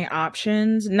weighing my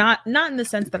options. Not in the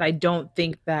sense that I don't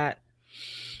think that...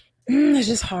 It's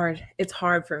just hard. It's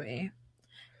hard for me.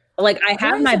 Like, I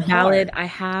have my ballot. I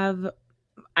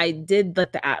did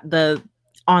the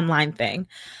online thing.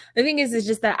 The thing is, it's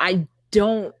just that I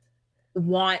don't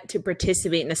want to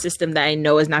participate in a system that I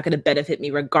know is not going to benefit me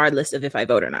regardless of if I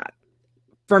vote or not.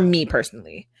 For me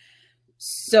personally.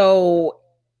 So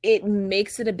it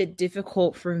makes it a bit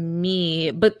difficult for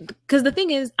me, but because the thing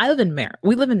is,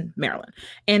 we live in Maryland,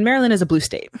 and Maryland is a blue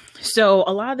state. So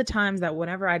a lot of the times that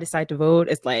whenever I decide to vote,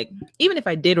 it's like, even if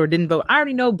I did or didn't vote, I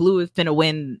already know blue is finna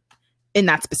win in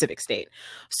that specific state.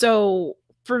 So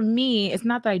for me, it's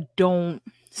not that I don't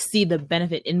see the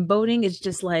benefit in voting. It's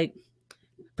just like,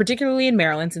 particularly in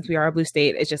Maryland, since we are a blue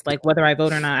state, it's just like, whether I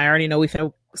vote or not, I already know we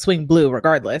finna swing blue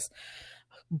regardless.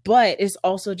 But it's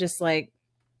also just like,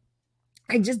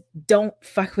 I just don't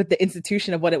fuck with the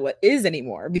institution of what it is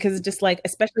anymore, because it's just like,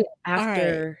 especially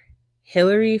after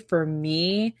Hillary, for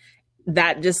me,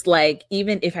 that just like,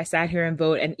 even if I sat here and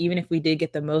vote, and even if we did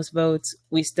get the most votes,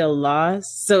 we still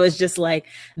lost. So it's just like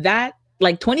that,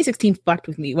 like 2016 fucked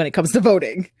with me when it comes to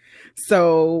voting.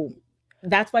 So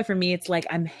that's why for me, it's like,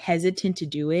 I'm hesitant to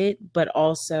do it, but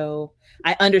also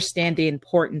I understand the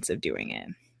importance of doing it.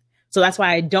 So that's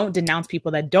why I don't denounce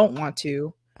people that don't want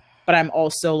to, but I'm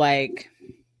also like,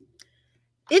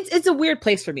 it's a weird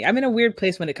place for me. I'm in a weird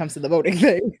place when it comes to the voting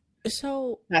thing.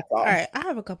 So that's all. All right, I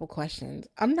have a couple questions.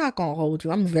 I'm not gonna hold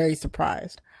you. I'm very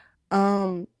surprised.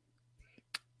 So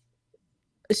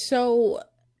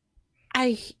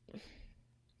this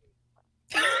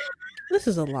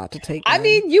is a lot to take. I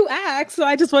mean, you asked, so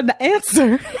I just wanted to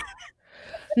answer.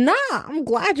 Nah, I'm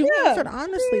glad you answered,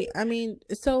 honestly. I mean,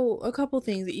 so a couple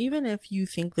things. Even if you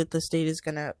think that the state is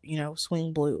gonna,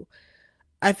 swing blue,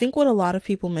 I think what a lot of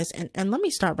people miss, and let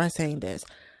me start by saying this.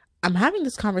 I'm having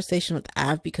this conversation with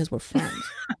Av because we're friends.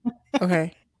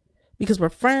 Okay? Because we're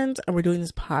friends and we're doing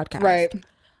this podcast. Right.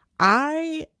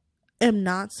 I am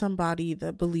not somebody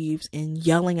that believes in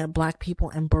yelling at Black people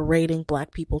and berating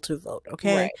Black people to vote.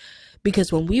 Okay? Right.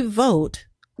 Because when we vote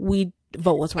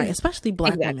what's right, especially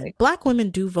Black women. Black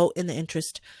women do vote in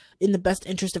the best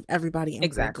interest of everybody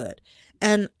and for good.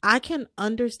 And I can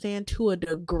understand to a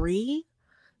degree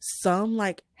some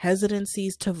like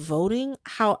hesitancies to voting.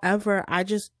 However, I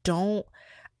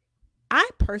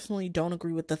personally don't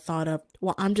agree with the thought of,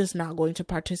 well, I'm just not going to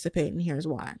participate, and here's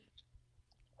why.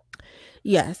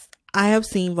 Yes, I have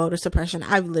seen voter suppression.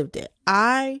 I've lived it.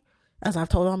 As I've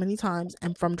told y'all many times,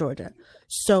 I'm from Georgia.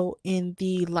 So in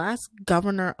the last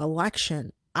governor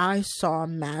election, I saw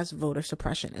mass voter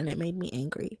suppression, and it made me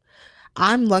angry.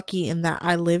 I'm lucky in that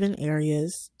I live in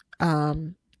areas,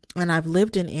 and I've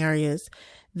lived in areas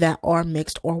that are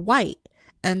mixed or white.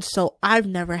 And so I've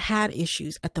never had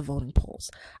issues at the voting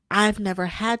polls. I've never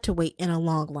had to wait in a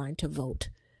long line to vote.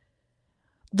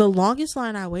 The longest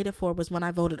line I waited for was when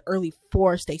I voted early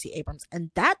for Stacey Abrams,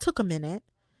 and that took a minute.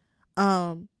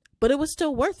 But it was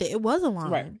still worth it. It was a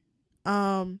line.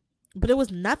 Right. But it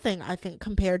was nothing, I think,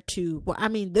 compared to, well, I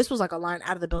mean, this was like a line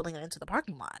out of the building and into the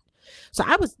parking lot. So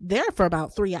I was there for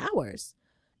about 3 hours.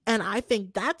 And I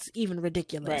think that's even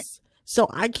ridiculous. Right. So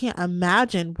I can't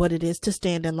imagine what it is to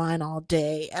stand in line all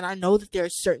day. And I know that there are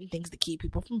certain things that keep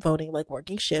people from voting, like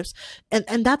working shifts.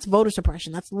 And that's voter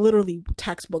suppression. That's literally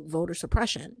textbook voter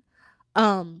suppression.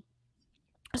 So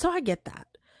I get that.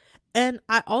 And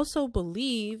I also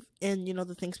believe in,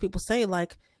 the things people say,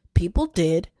 like, people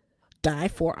did die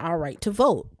for our right to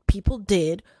vote. People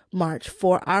did march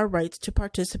for our rights to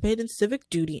participate in civic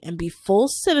duty and be full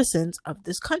citizens of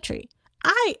this country.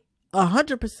 I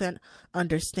 100%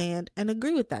 understand and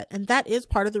agree with that. And that is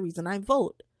part of the reason I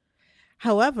vote.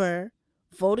 However,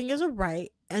 voting is a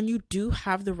right, and you do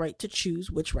have the right to choose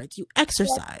which rights you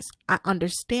exercise. I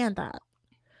understand that.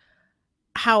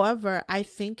 However, I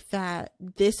think that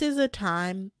this is a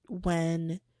time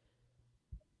when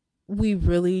we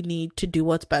really need to do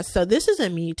what's best. So this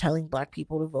isn't me telling Black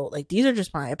people to vote. Like, these are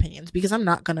just my opinions, because I'm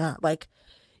not gonna like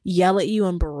yell at you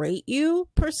and berate you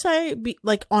per se,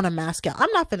 like on a mass scale. I'm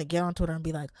not gonna get on Twitter and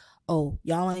be like, "Oh,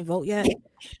 y'all ain't vote yet.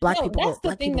 Black No, people that's vote. the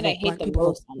Black thing people that I vote. hate Black the people vote."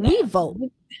 most on We that. vote.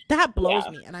 That blows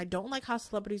Yeah. me, and I don't like how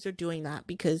celebrities are doing that,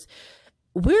 because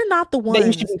we're not the That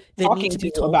you should ones be that need talking to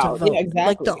be to told to about. Yeah, vote. Like,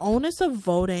 the exactly. onus of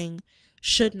voting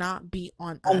should not be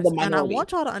on On the us. And I minority.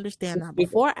 want y'all to understand It's that stupid.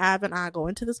 before Av and I go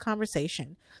into this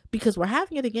conversation, because we're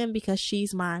having it again, because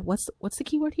she's my, what's the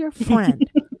key word here? Friend.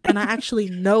 And I actually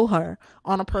know her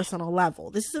on a personal level.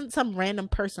 This isn't some random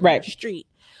person on Right. the street.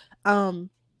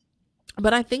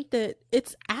 But I think that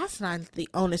it's asinine that the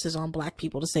onus is on Black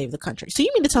people to save the country. So you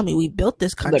mean to tell me we built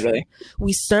this country, Literally.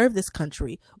 we served this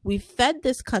country, we fed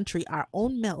this country our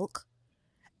own milk,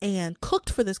 and cooked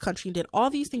for this country, and did all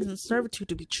these things in servitude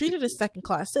to be treated as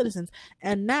second-class citizens,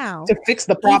 and now, To fix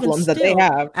the even problems that they still,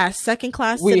 have, as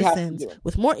second-class we have to citizens do it.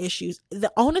 with more issues,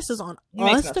 the onus is on It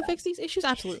makes us no to sense. fix these issues?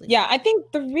 Absolutely. Yeah, I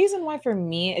think the reason why for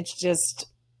me it's just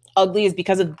ugly is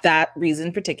because of that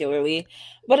reason particularly.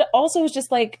 But it also is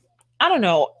just like, I don't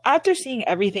know, after seeing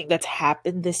everything that's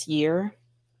happened this year,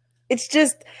 it's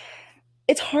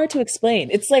hard to explain.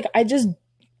 It's like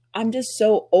I'm just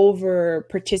so over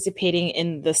participating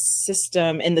in the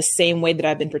system in the same way that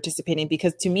I've been participating,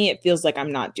 because to me it feels like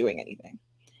I'm not doing anything.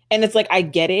 And it's like, I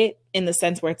get it in the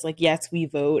sense where it's like, yes, we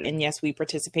vote and yes, we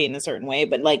participate in a certain way.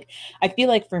 But like, I feel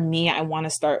like for me, I want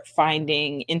to start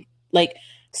start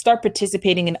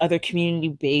participating in other community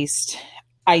based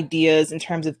ideas in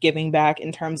terms of giving back,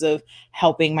 in terms of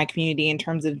helping my community, in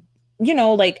terms of,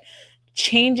 like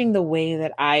changing the way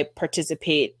that I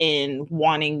participate in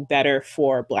wanting better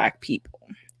for Black people.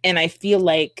 And I feel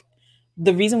like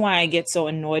the reason why I get so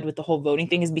annoyed with the whole voting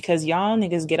thing is because y'all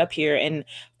niggas get up here and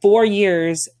 4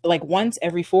 years, like once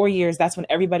every 4 years, that's when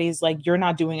everybody's like, you're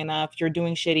not doing enough, you're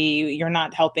doing shitty, you're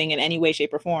not helping in any way,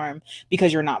 shape, or form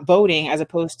because you're not voting, as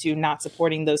opposed to not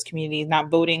supporting those communities, not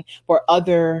voting for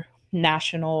other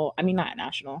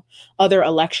other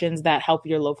elections that help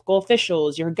your local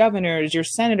officials, your governors, your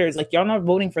senators. Like, you're not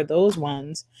voting for those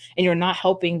ones, and you're not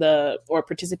helping or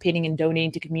participating in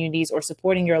donating to communities or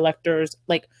supporting your electors.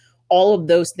 Like, all of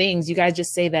those things, you guys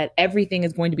just say that everything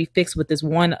is going to be fixed with this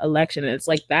one election. And it's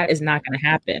like, that is not going to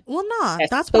happen. Well, nah,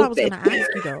 that's what I was going to ask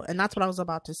you, though. And that's what I was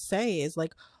about to say is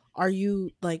like, are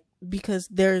you like, because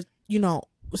there's,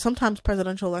 sometimes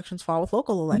presidential elections fall with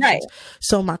local elections. Right.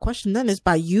 So my question then is,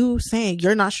 by you saying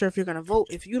you're not sure if you're going to vote,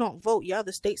 if you don't vote, yeah,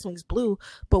 the state swings blue,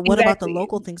 but what about the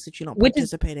local things that you don't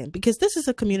participate in? Because this is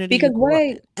a community you grew up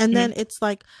in. And then it's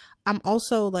like, I'm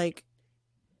also like,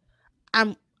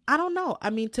 I don't know. I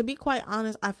mean, to be quite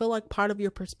honest, I feel like part of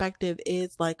your perspective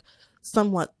is like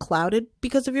somewhat clouded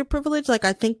because of your privilege. Like,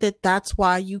 I think that that's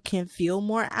why you can feel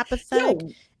more apathetic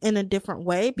in a different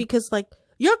way, because like,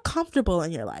 you're comfortable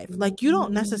in your life. Like, you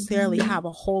don't necessarily have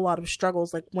a whole lot of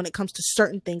struggles, like when it comes to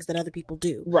certain things that other people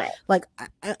do. Right. Like,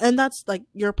 and that's like,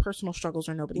 your personal struggles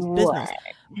are nobody's business.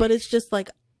 But it's just like,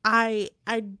 I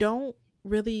don't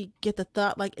really get the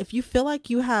thought, like, if you feel like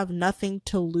you have nothing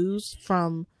to lose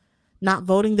from not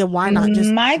voting, then why not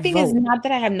just my thing vote? Is not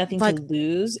that I have nothing to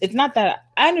lose. It's not that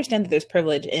I understand that there's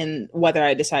privilege in whether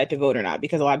I decide to vote or not,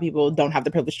 because a lot of people don't have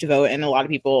the privilege to vote, and a lot of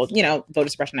people, voter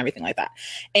suppression, everything like that.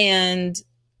 And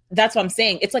that's what I'm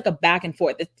saying. It's like a back and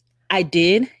forth. I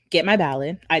did get my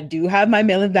ballot. I do have my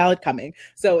mail-in ballot coming.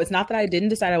 So it's not that I didn't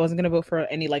decide I wasn't going to vote for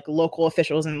any like local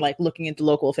officials and like looking into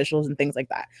local officials and things like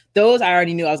that. Those I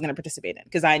already knew I was going to participate in,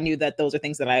 because I knew that those are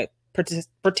things that I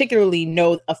particularly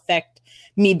know affect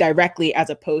me directly, as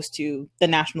opposed to the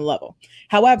national level.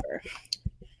 However,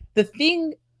 the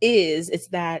thing is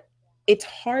that it's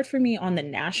hard for me on the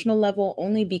national level,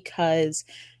 only because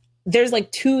there's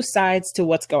like two sides to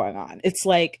what's going on. It's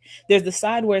like, there's the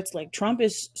side where it's like, Trump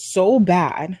is so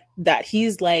bad that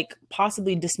he's like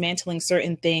possibly dismantling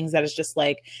certain things that is just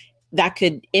like, that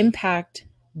could impact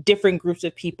different groups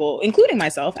of people, including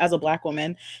myself as a Black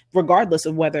woman, regardless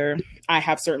of whether I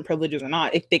have certain privileges or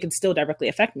not. They could still directly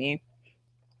affect me.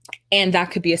 And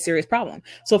that could be a serious problem.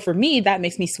 So for me, that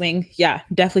makes me swing. Yeah,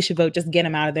 definitely should vote. Just get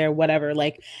him out of there, whatever.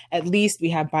 Like, at least we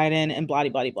have Biden and blah,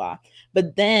 blah, blah.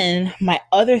 But then my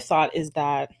other thought is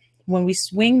that when we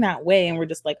swing that way and we're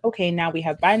just like, okay, now we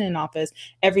have Biden in office,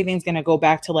 everything's going to go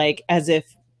back to like, as if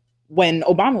when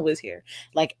Obama was here.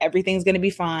 Like, everything's going to be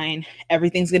fine.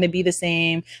 Everything's going to be the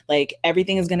same. Like,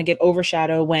 everything is going to get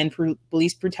overshadowed when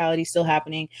police brutality is still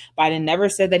happening. Biden never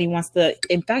said that he wants to,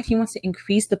 in fact, he wants to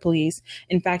increase the police.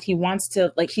 In fact, he wants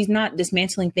to, like, he's not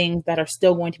dismantling things that are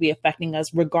still going to be affecting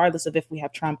us, regardless of if we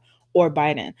have Trump or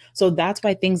Biden. So that's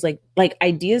why things like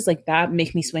ideas like that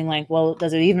make me swing like, well,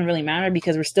 does it even really matter?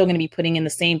 Because we're still going to be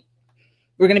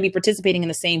we're going to be participating in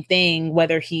the same thing,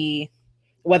 whether it's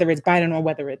Biden or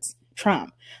whether it's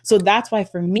Trump. So that's why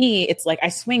for me, it's like I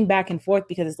swing back and forth,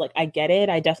 because it's like, I get it.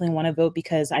 I definitely want to vote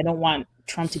because I don't want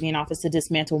Trump to be in office to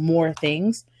dismantle more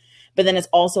things. But then it's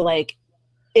also like,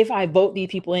 if I vote these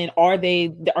people in, are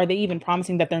they even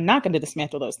promising that they're not going to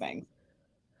dismantle those things?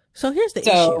 So here's the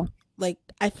issue. Like,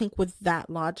 I think with that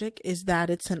logic is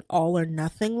that it's an all or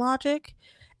nothing logic.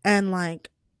 And like,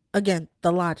 again,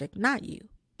 the logic, not you,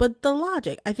 but the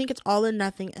logic. I think it's all or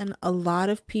nothing. And a lot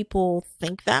of people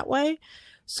think that way.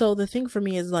 So the thing for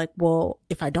me is like, well,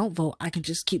 if I don't vote, I can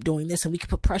just keep doing this and we can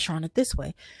put pressure on it this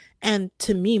way. And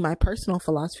to me, my personal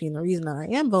philosophy and the reason that I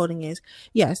am voting is,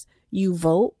 yes, you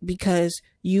vote because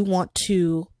you want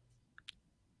to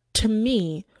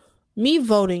me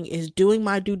voting is doing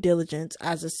my due diligence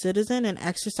as a citizen and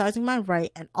exercising my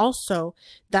right. And also,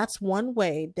 that's one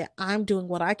way that I'm doing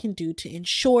what I can do to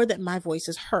ensure that my voice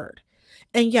is heard.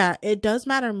 And yeah, it does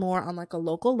matter more on like a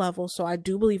local level. So I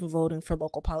do believe in voting for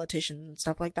local politicians and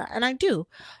stuff like that. And I do.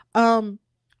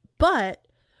 But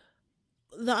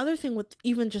the other thing with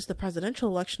even just the presidential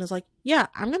election is like, yeah,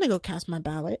 I'm going to go cast my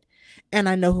ballot and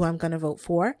I know who I'm going to vote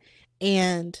for.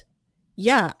 And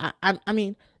yeah, I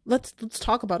mean, let's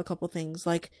talk about a couple things.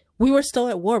 Like, we were still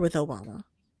at war with Obama.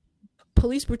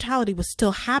 Police brutality was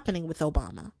still happening with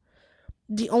Obama.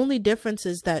 The only difference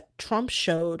is that Trump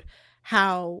showed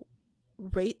how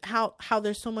there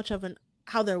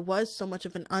was so much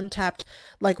of an untapped,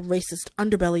 like, racist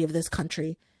underbelly of this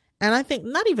country. And I think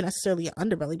not even necessarily an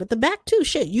underbelly, but the back too.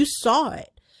 Shit, you saw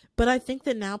it. But I think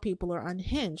that now people are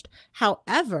unhinged.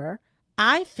 However,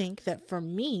 I think that for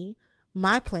me,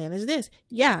 my plan is this.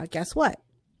 Yeah, guess what?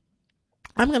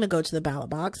 I'm going to go to the ballot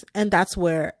box, and that's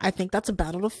where I think that's a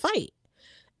battle to fight.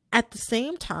 At the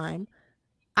same time,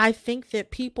 I think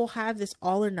that people have this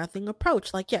all or nothing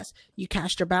approach. Like, yes, you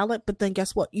cast your ballot, but then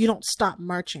guess what? You don't stop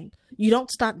marching. You don't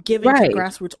stop giving to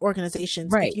grassroots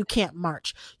organizations if you can't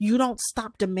march. You don't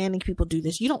stop demanding people do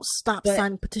this. You don't stop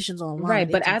signing petitions online.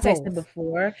 Right, but as I said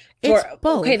before, it's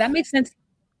both. Okay, that makes sense.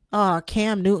 Oh,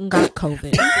 Cam Newton got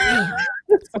COVID.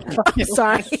 I'm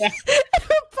sorry.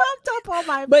 Popped up on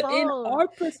my but phone. In our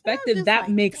perspective, that like,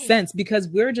 makes sense, because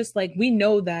we're just like, we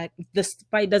know that the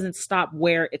fight doesn't stop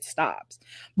where it stops.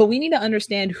 But we need to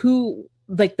understand who,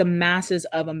 like, the masses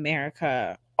of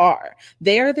America are.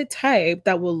 They are the type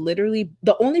that will literally,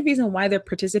 the only reason why they're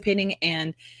participating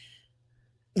and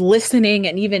listening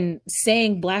and even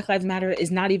saying Black Lives Matter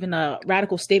is not even a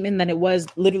radical statement than it was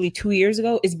literally 2 years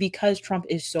ago, is because Trump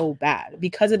is so bad,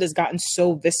 because it has gotten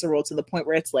so visceral to the point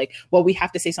where it's like, well, we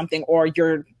have to say something or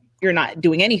you're not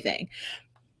doing anything.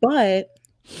 But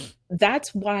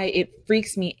that's why it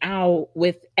freaks me out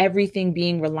with everything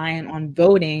being reliant on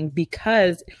voting,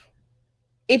 because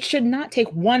it should not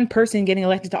take one person getting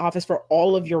elected to office for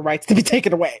all of your rights to be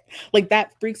taken away. Like,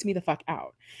 that freaks me the fuck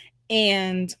out.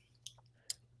 And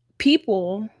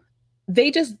people,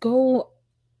 they just go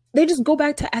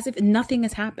back to as if nothing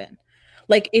has happened.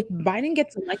 Like, if Biden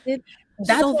gets elected,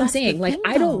 that's what I'm saying. Like,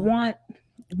 I don't want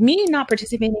me not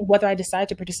participating, whether I decide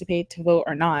to participate to vote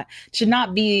or not, should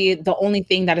not be the only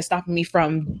thing that is stopping me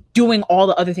from doing all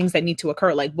the other things that need to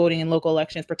occur, like voting in local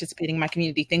elections, participating in my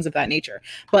community, things of that nature.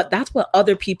 But that's what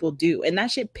other people do. And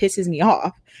that shit pisses me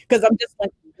off, because I'm just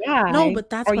like, yeah, no, but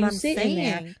that's what I'm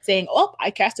saying. Saying, oh, I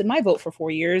casted my vote for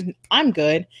 4 years, I'm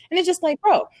good. And it's just like,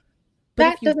 bro,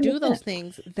 but if you do those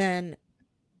things, then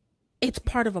it's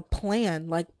part of a plan.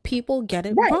 Like, people get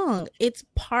it wrong. It's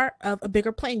part of a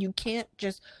bigger plan. You can't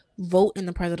just vote in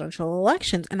the presidential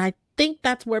elections. And I think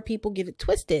that's where people get it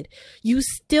twisted. You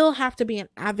still have to be an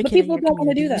advocate. But people don't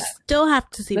want to do that. You still have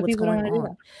to see what's going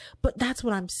on. But that's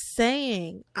what I'm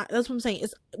saying. That's what I'm saying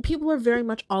is people are very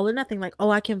much all or nothing. Like, oh,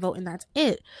 I can vote and that's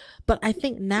it. But I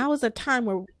think now is a time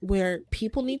where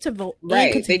people need to vote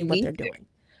and continue what they're doing.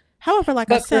 However,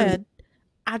 like I said,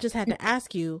 I just had to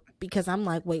ask you, because I'm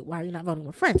like, wait, why are you not voting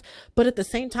with friends? But at the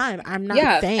same time, I'm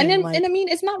not saying. And I mean,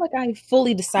 it's not like I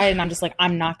fully decided and I'm just like,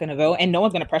 I'm not going to vote, and no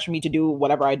one's going to pressure me to do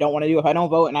whatever I don't want to do. If I don't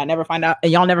vote and I never find out,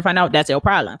 and y'all never find out, that's your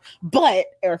problem. But,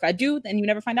 or if I do, then you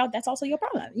never find out, that's also your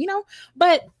problem, you know?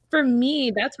 But for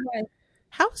me, that's why.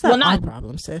 How is Well, that not our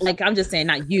problem, sis? like I'm just saying,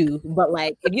 not you, but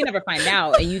like if you never find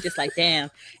out and you just like, damn,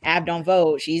 Ab don't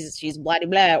vote, she's bloody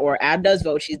blah, or Ab does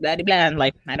vote, she's bloody blah, and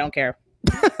like I don't care.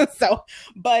 So,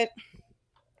 but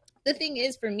the thing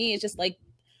is, for me, it's just like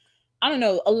I don't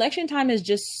know. Election time is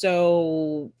just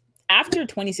so. After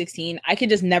 2016, I could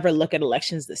just never look at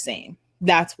elections the same.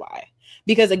 That's why.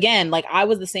 Because again, like I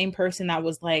was the same person that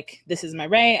was like, this is my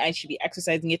right. I should be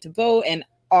exercising it to vote and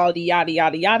all the yada,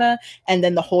 yada, yada. And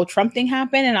then the whole Trump thing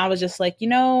happened. And I was just like,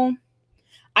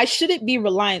 I shouldn't be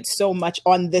reliant so much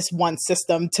on this one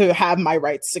system to have my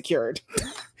rights secured.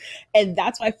 And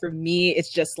that's why for me,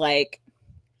 it's just like,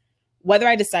 whether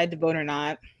I decide to vote or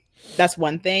not, that's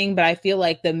one thing, but I feel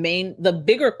like the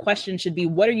bigger question should be,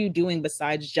 what are you doing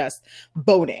besides just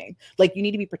voting? Like you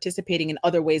need to be participating in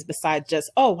other ways besides just,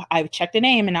 oh, I've checked a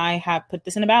name and I have put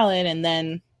this in a ballot and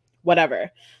then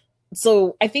whatever.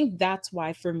 So I think that's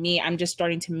why for me, I'm just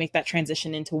starting to make that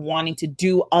transition into wanting to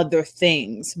do other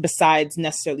things besides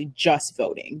necessarily just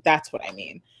voting. That's what I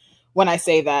mean when I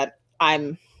say that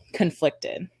I'm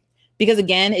conflicted. Because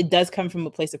again, it does come from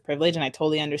a place of privilege, and I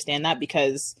totally understand that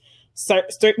because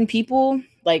certain people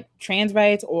like trans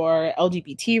rights or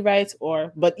LGBT rights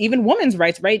but even women's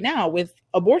rights right now with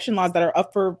abortion laws that are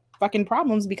up for fucking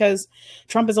problems because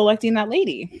Trump is electing that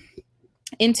lady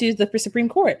into the Supreme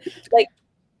Court. Like,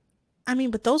 I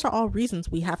mean, but those are all reasons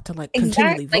we have to like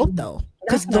continually vote though.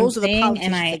 Because those are the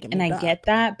politicians and I get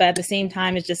that, but at the same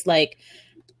time, it's just like,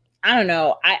 I don't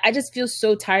know. I just feel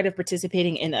so tired of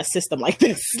participating in a system like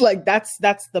this. Like that's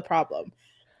the problem.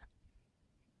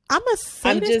 I'm a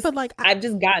sadist, but like I've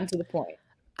just gotten to the point.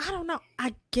 I don't know.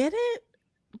 I get it,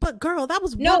 but girl, that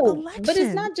was one election. But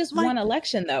it's not just like, one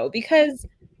election though, because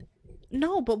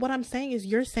no. But what I'm saying is,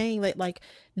 you're saying that like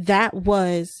that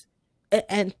was,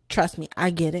 and trust me, I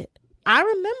get it. I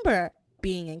remember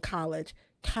being in college,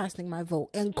 casting my vote,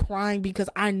 and crying because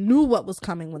I knew what was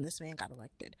coming when this man got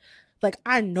elected. Like,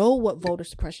 I know what voter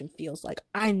suppression feels like.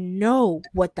 I know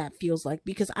what that feels like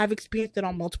because I've experienced it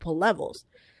on multiple levels.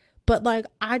 But like,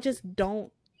 I just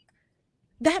don't.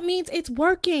 That means it's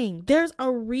working. There's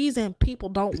a reason people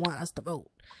don't want us to vote.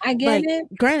 I get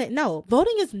it. Granted, no,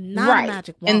 voting is not a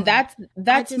magic wand. And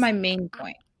that's my main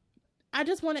point. I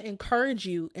just want to encourage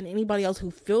you and anybody else who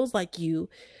feels like you,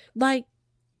 I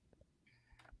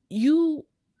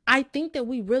think that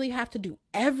we really have to do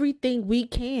everything we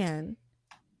can,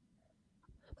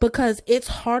 because it's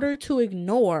harder to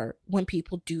ignore when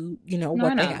people do,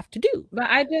 what they have to do. But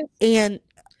I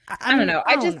don't know.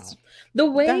 The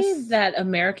way that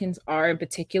Americans are in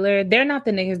particular, they're not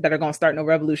the niggas that are going to start no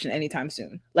revolution anytime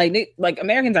soon. Like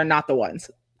Americans are not the ones,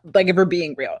 like if we're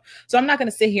being real. So I'm not going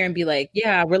to sit here and be like,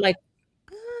 yeah, we're like,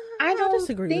 I don't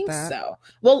disagree with that. So.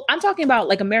 Well, I'm talking about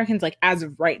like Americans, like as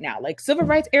of right now, like civil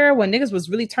rights era when niggas was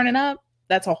really turning up.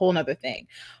 That's a whole nother thing.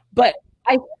 But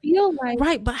I feel like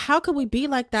right, but how could we be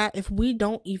like that if we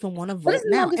don't even want to vote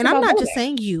now? And I'm not just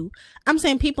saying you. I'm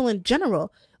saying people in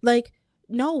general. Like,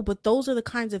 no, but those are the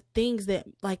kinds of things that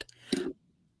like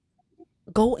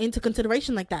go into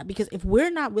consideration like that. Because if we're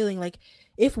not willing, like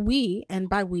if we, and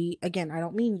by we, again, I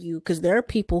don't mean you, because there are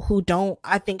people who don't,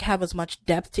 I think, have as much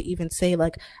depth to even say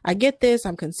like, I get this,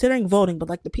 I'm considering voting, but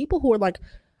like the people who are like,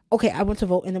 okay, I went to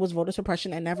vote and there was voter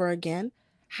suppression and never again.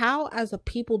 How as a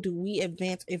people do we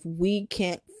advance if we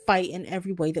can't fight in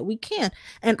every way that we can?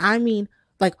 And I mean,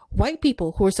 like white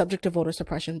people who are subject to voter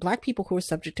suppression, black people who are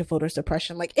subject to voter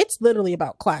suppression. Like it's literally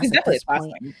about class at this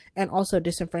point, and also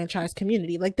disenfranchised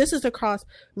community. Like this is across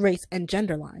race and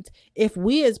gender lines. If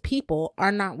we as people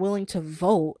are not willing to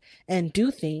vote and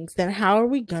do things, then how are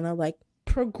we gonna like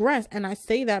progress? And I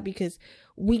say that because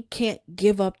we can't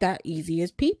give up that easy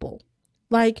as people.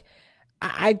 Like,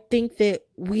 I think that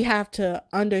we have to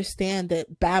understand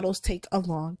that battles take a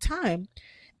long time,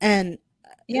 and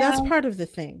that's part of the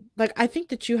thing. Like, I think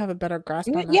that you have a better grasp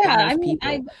on that. Yeah, I mean,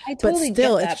 I totally but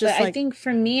still, get that. It's just but like, I think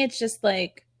for me, it's just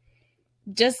like,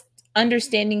 just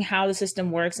understanding how the system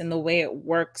works and the way it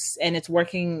works, and it's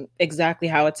working exactly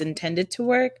how it's intended to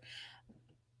work.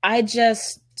 I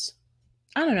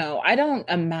don't know. I don't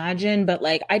imagine, but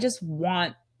like, I just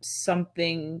want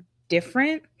something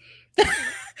different.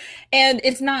 And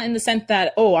it's not in the sense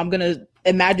that, oh, I'm going to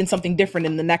imagine something different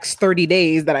in the next 30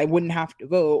 days that I wouldn't have to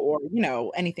vote or,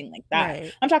 anything like that.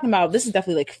 Right. I'm talking about, this is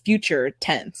definitely like future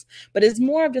tense, but it's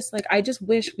more of just like, I just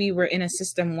wish we were in a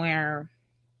system where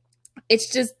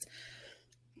it's just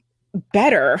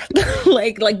better.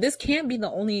 like this can't be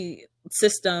the only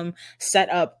system set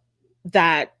up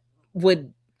that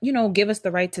would, give us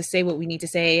the right to say what we need to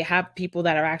say, have people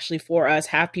that are actually for us,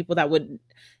 have people that would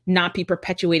not be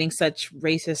perpetuating such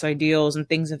racist ideals and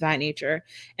things of that nature.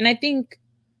 And I think,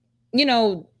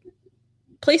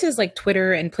 places like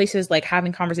Twitter and places like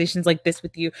having conversations like this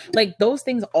with you, like those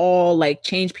things all like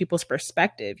change people's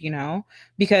perspective, you know?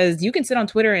 Because you can sit on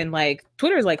Twitter and like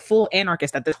Twitter is like full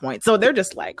anarchist at this point. So they're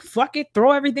just like, fuck it,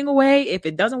 throw everything away if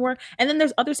it doesn't work. And then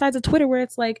there's other sides of Twitter where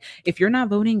it's like, if you're not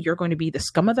voting, you're going to be the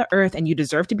scum of the earth and you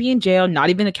deserve to be in jail, not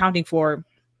even accounting for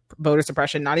voter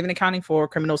suppression, not even accounting for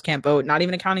criminals can't vote, not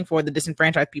even accounting for the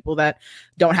disenfranchised people that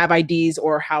don't have IDs,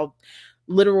 or how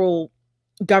literal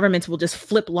governments will just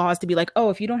flip laws to be like, oh,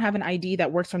 if you don't have an ID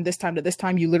that works from this time to this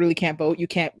time, you literally can't vote. You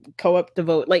can't co-op to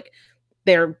vote. Like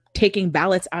they're taking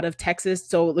ballots out of Texas.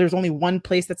 So there's only one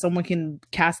place that someone can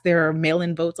cast their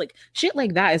mail-in votes. Like shit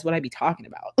like that is what I'd be talking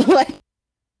about. Like,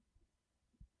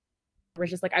 we're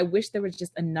just like, I wish there was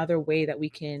just another way that we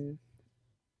can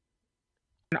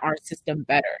our system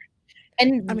better.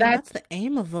 And I mean, that's the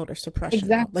aim of voter suppression.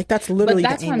 Exactly. Like that's literally but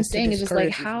that's the aim, what I'm saying is just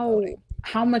like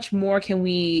how much more can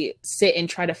we sit and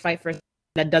try to fight for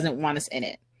that doesn't want us in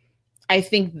it? I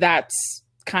think that's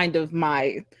kind of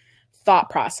my thought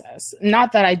process.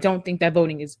 Not that I don't think that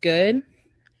voting is good,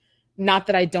 not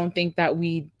that I don't think that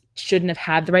we shouldn't have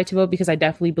had the right to vote, because I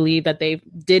definitely believe that they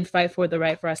did fight for the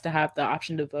right for us to have the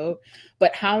option to vote.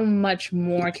 But how much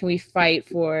more can we fight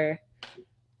for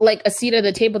like a seat at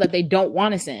the table that they don't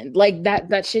want us in? Like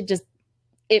that shit just,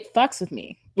 it fucks with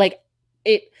me. Like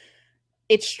it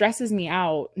stresses me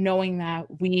out knowing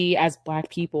that we as Black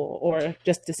people or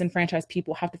just disenfranchised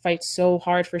people have to fight so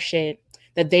hard for shit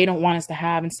that they don't want us to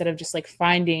have, instead of just like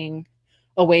finding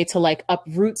a way to like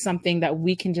uproot something that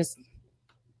we can just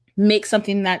make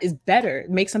something that is better,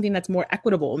 make something that's more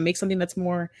equitable, make something that's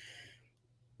more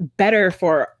better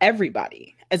for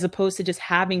everybody, as opposed to just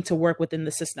having to work within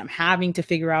the system, having to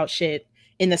figure out shit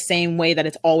in the same way that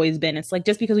it's always been. It's like,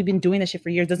 just because we've been doing this shit for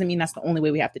years doesn't mean that's the only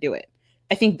way we have to do it.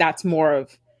 I think that's more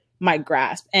of my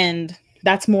grasp, and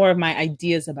that's more of my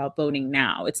ideas about voting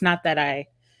now. It's not that I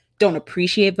don't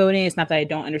appreciate voting. It's not that I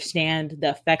don't understand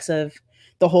the effects of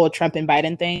the whole Trump and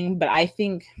Biden thing, but I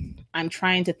think I'm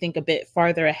trying to think a bit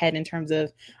farther ahead in terms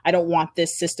of, I don't want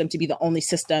this system to be the only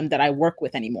system that I work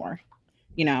with anymore,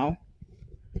 you know?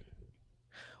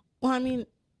 Well, I mean,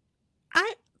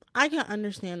 I can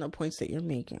understand the points that you're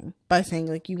making by saying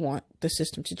like you want the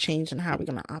system to change and how we're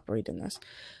going to operate in this.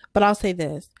 But I'll say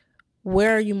this: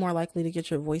 where are you more likely to get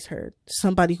your voice heard?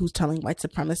 Somebody who's telling white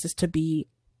supremacists to be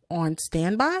on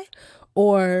standby,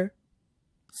 or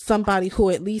somebody who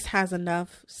at least has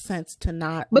enough sense to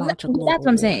not launch a global war? That's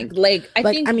what I'm saying. Like, I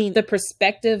think the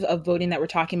perspective of voting that we're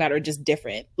talking about are just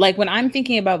different. Like when I'm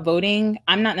thinking about voting,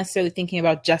 I'm not necessarily thinking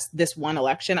about just this one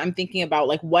election. I'm thinking about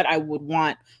like what I would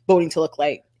want voting to look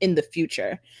like in the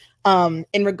future.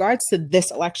 In regards to this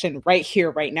election right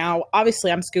here, right now,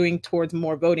 obviously I'm skewing towards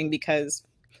more voting because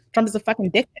Trump is a fucking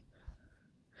dick.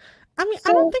 I mean,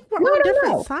 I don't think we're on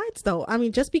different sides, though. I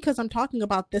mean, just because I'm talking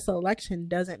about this election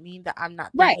doesn't mean that I'm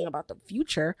not thinking about the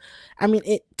future. I mean,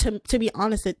 to be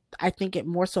honest, I think it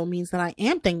more so means that I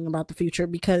am thinking about the future,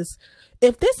 because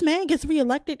if this man gets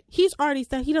reelected, he's already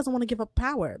said he doesn't want to give up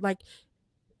power. Like,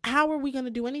 how are we going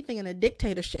to do anything in a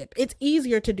dictatorship? It's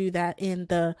easier to do that in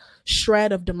the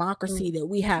shred of democracy that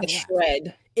we have.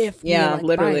 Shred.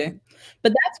 Literally. Biden.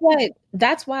 But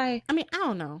that's why I mean, I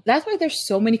don't know. That's why there's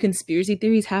so many conspiracy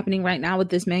theories happening right now with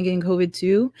this man getting COVID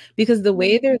too, because the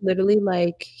way they're literally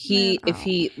like,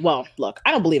 look,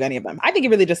 I don't believe any of them. I think he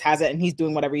really just has it and he's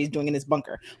doing whatever he's doing in his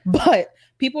bunker. But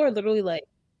people are literally like,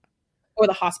 or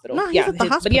the hospital. No, he's at the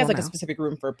hospital, but he has like a specific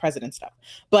room for president stuff.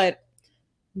 But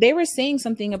they were saying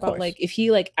something about like if he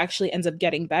like actually ends up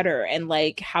getting better, and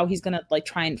like how he's gonna like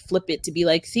try and flip it to be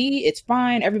like, see, it's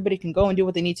fine, everybody can go and do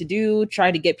what they need to do,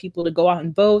 try to get people to go out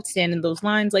and vote, stand in those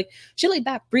lines, like shit like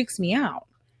that freaks me out.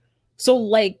 So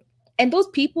like, and those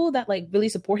people that like really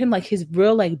support him, like his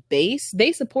real like base,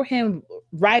 they support him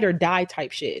ride or die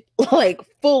type shit, like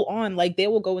full on, like they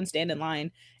will go and stand in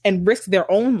line and risk their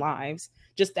own lives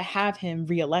just to have him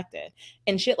reelected.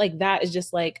 And shit like that is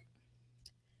just like,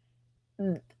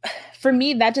 for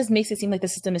me, that just makes it seem like the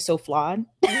system is so flawed.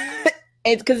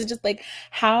 It's because it's just like,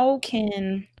 how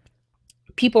can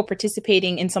people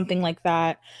participating in something like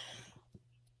that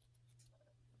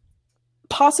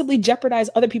possibly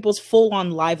jeopardize other people's full-on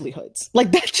livelihoods?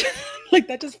 Like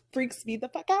that just freaks me the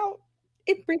fuck out.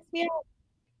 It freaks me out.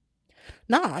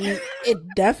 No, I mean, it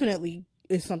definitely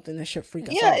is something that should freak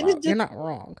us all out. You're not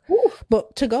wrong.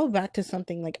 But to go back to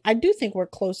something like, I do think we're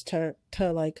close to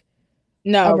like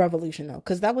a revolution, though,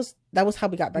 because that was how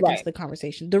we got back into the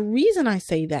conversation. The reason I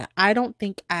say that, I don't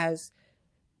think as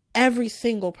every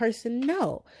single person,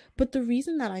 no, but the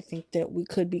reason that I think that we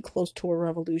could be close to a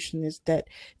revolution is that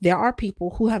there are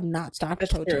people who have not stopped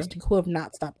protesting, who have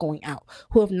not stopped going out,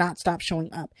 who have not stopped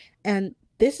showing up, and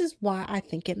This is why I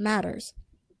think it matters.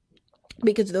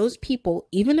 Because those people,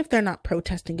 even if they're not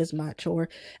protesting as much, or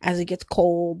as it gets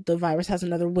cold, the virus has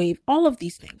another wave, all of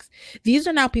these things, these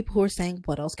are now people who are saying,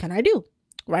 what else can I do?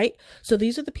 Right? So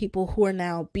these are the people who are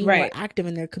now being more active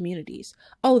in their communities.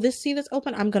 Oh, this seat is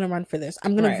open. I'm going to run for this.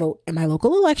 I'm going to vote in my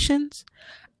local elections.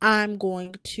 I'm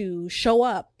going to show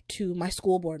up to my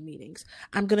school board meetings.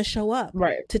 I'm going to show up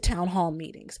to town hall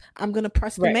meetings. I'm going to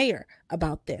press the mayor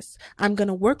about this. I'm going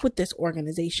to work with this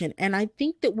organization. And I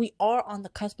think that we are on the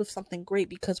cusp of something great,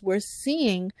 because we're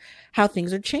seeing how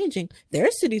things are changing. There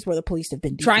are cities where the police have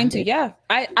been trying to,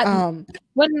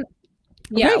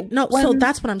 so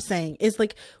that's what I'm saying, is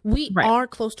like, we are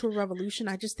close to a revolution.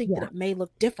 I just think that it may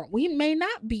look different. We may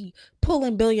not be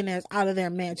pulling billionaires out of their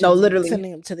mansions and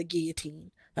sending them to the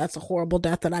guillotine. That's a horrible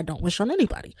death that I don't wish on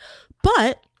anybody.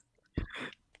 But,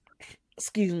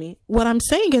 excuse me, what I'm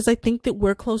saying is I think that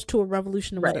we're close to a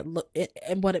revolution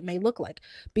and what it may look like.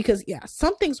 Because,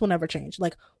 some things will never change.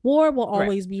 Like, war will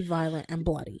always be violent and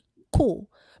bloody. Cool.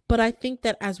 But I think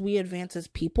that as we advance as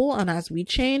people and as we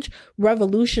change,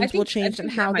 revolutions will change in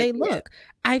how they look.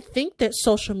 I think that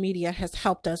social media has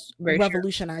helped us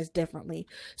revolutionize differently.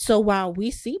 So while we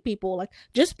see people, like,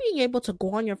 just being able to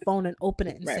go on your phone and open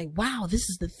it and say, wow, this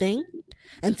is the thing,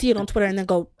 and see it on Twitter, and then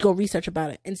go research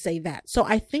about it and say that. So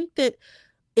I think that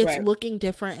it's looking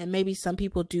different, and maybe some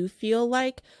people do feel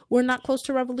like we're not close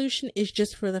to revolution, is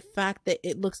just for the fact that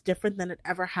it looks different than it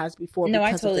ever has before. No,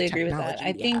 I totally agree with that.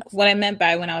 I think what I meant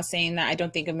by when I was saying that I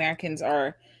don't think Americans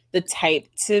are the type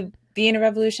to be in a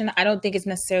revolution, I don't think it's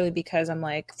necessarily because I'm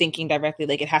like thinking directly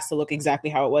like it has to look exactly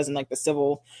how it was in like the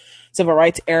civil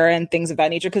rights era and things of that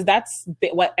nature, because that's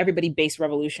what everybody based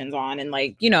revolutions on. And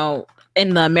like, you know,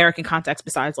 in the American context,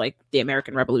 besides like the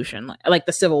American Revolution, like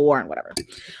the Civil War and whatever.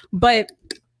 But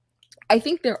I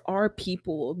think there are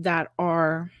people that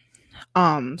are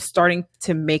starting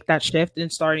to make that shift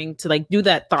and starting to like do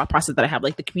that thought process that I have,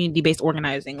 like the community-based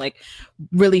organizing, like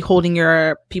really holding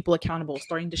your people accountable,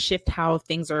 starting to shift how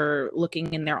things are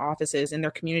looking in their offices, in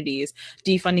their communities,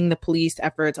 defunding the police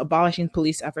efforts, abolishing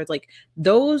police efforts. Like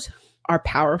those are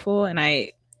powerful, and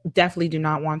I definitely do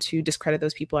not want to discredit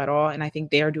those people at all. And I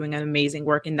think they are doing an amazing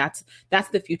work, and that's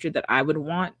the future that I would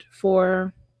want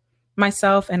for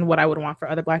myself, and what I would want for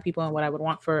other Black people, and what I would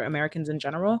want for Americans in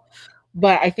general.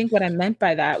 But I think what I meant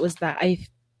by that was that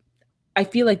I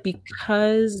feel like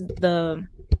because the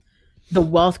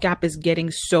wealth gap is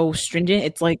getting so stringent,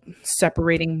 it's like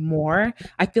separating more.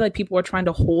 I feel like people are trying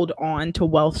to hold on to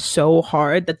wealth so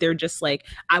hard that they're just like,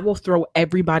 I will throw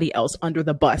everybody else under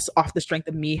the bus off the strength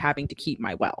of me having to keep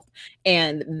my wealth.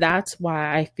 And that's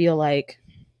why I feel like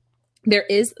there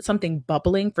is something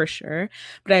bubbling for sure.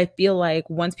 But I feel like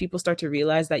once people start to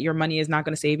realize that your money is not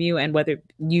going to save you, and whether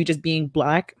you just being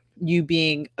Black, you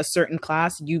being a certain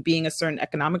class, you being a certain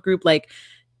economic group, like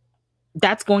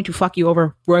that's going to fuck you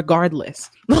over regardless.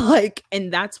 Like,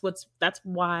 and that's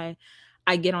why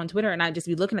I get on Twitter and I just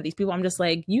be looking at these people. I'm just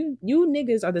like, you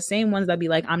niggas are the same ones that be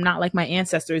like, I'm not like my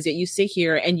ancestors, yet you sit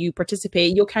here and you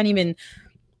participate. You can't even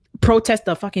protest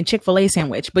the fucking Chick-fil-A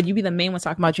sandwich, but you be the main ones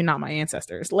talking about you're not my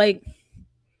ancestors. Like,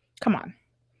 come on.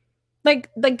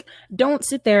 Like don't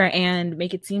sit there and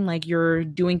make it seem like you're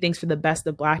doing things for the best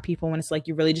of Black people when it's like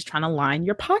you're really just trying to line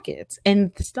your pockets.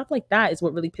 And stuff like that is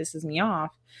what really pisses me off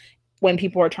when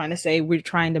people are trying to say we're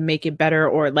trying to make it better,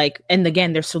 or like, and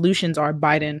again, their solutions are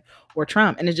Biden or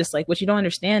Trump. And it's just like, what you don't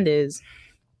understand is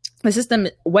the system,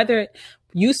 whether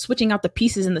you switching out the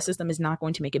pieces in the system is not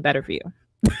going to make it better for you.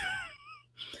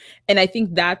 And I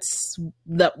think that's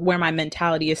where my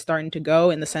mentality is starting to go,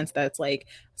 in the sense that it's like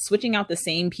switching out the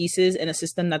same pieces in a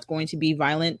system that's going to be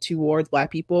violent towards Black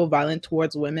people, violent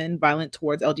towards women, violent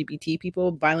towards LGBT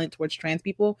people, violent towards trans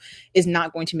people, is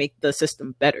not going to make the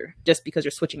system better just because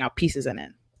you're switching out pieces in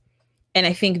it. And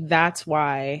I think that's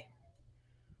why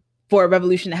for a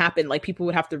revolution to happen, like people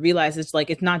would have to realize it's like,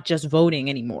 it's not just voting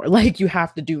anymore. Like you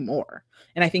have to do more.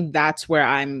 And I think that's where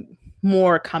I'm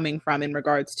more coming from in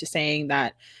regards to saying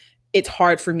that it's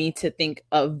hard for me to think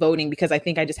of voting, because I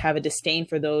think I just have a disdain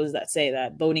for those that say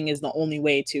that voting is the only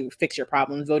way to fix your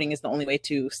problems. Voting is the only way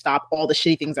to stop all the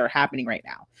shitty things that are happening right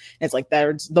now. And it's like,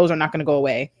 those are not going to go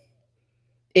away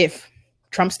if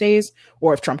Trump stays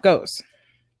or if Trump goes.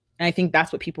 And I think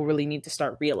that's what people really need to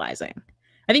start realizing.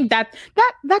 I think that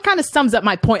kind of sums up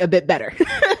my point a bit better.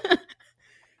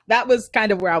 That was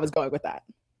kind of where I was going with that.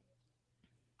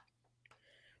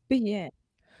 But yeah.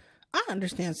 I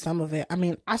understand some of it. I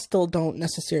mean, I still don't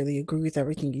necessarily agree with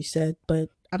everything you said, but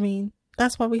I mean,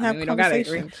 that's why we have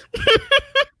conversations.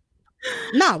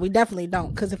 No, we definitely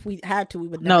don't. Because if we had to, we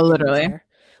would never. No, literally.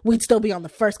 We'd still be on the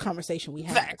first conversation we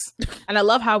had. Facts. And I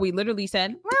love how we literally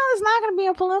said, well, it's not going to be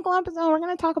a political episode. We're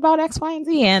going to talk about X, Y, and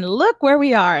Z. And look where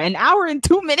we are, an hour and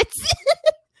 2 minutes.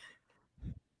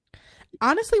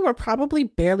 Honestly, we're probably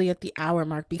barely at the hour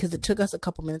mark because it took us a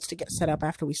couple minutes to get set up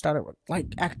after we started,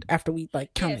 after we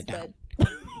counted down.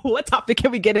 What topic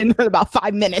can we get in about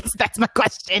 5 minutes? That's my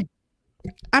question.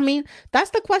 I mean,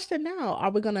 that's the question now. Are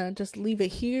we gonna just leave it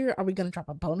here? Are we gonna drop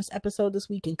a bonus episode this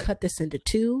week and cut this into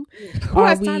 2? Who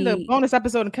has time to bonus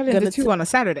episode and cut it into 2 on a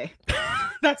Saturday?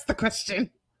 That's the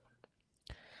question.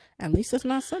 At least it's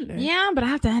not Sunday. Yeah, but I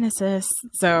have to end this,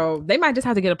 so they might just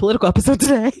have to get a political episode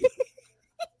today.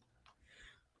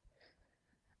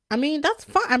 I mean, that's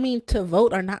fine. I mean, to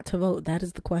vote or not to vote, that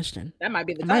is the question. That might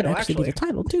be the title. Might actually be the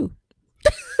title too.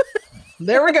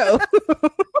 There we go.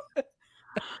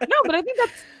 No, but I think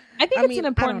it's an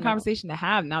important conversation to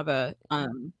have now that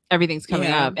everything's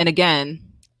coming up. And again,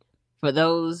 for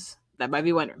those that might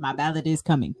be wondering, my ballot is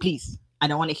coming. Please, I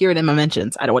don't want to hear it in my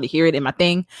mentions. I don't want to hear it in my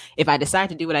thing. If I decide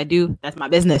to do what I do, that's my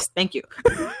business. Thank you.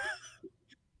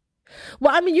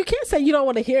 Well, I mean, you can't say you don't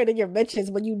want to hear it in your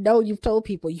mentions when you know you've told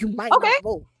people you might not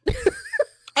vote.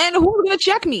 And who's gonna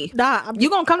check me? Nah, you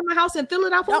gonna come to my house and fill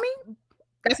it out for me?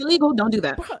 That's illegal. Don't do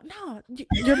that. Bro, no,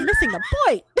 you're missing the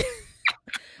point.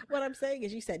 What I'm saying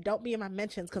is, you said don't be in my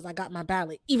mentions because I got my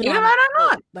ballot, even if I'm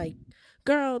not. Like,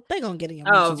 girl, they gonna get in your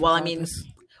mentions. Oh well, regardless.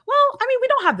 I mean, we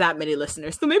don't have that many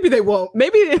listeners, so maybe they won't.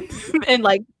 Maybe and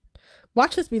like,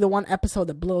 watch this be the one episode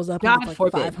that blows up God with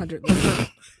like 500 listeners.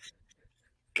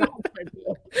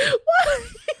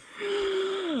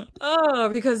 Oh,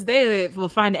 because they will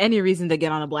find any reason to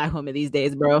get on a black woman these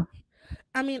days, bro.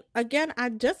 I mean, again, I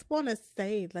just want to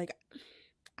say, like,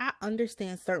 I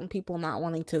understand certain people not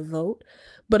wanting to vote,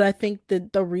 but I think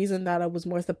that the reason that it was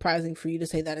more surprising for you to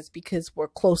say that is because we're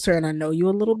closer and I know you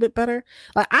a little bit better.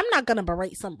 Like, I'm not gonna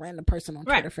berate some random person on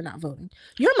Twitter for not voting.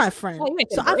 You're my friend,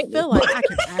 so I feel like I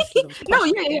can ask you those questions. No,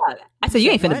 yeah. I said you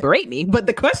ain't finna berate me, but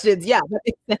the questions, yeah.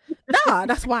 Nah,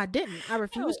 that's why I didn't. I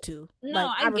refused to. No,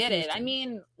 like, I get it. I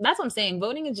mean, that's what I'm saying.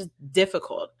 Voting is just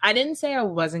difficult. I didn't say I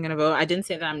wasn't gonna vote. I didn't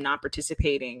say that I'm not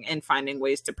participating and finding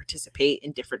ways to participate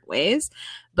in different ways.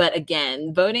 But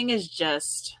again, voting is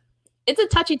just, it's a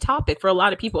touchy topic for a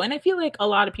lot of people. And I feel like a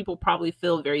lot of people probably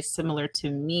feel very similar to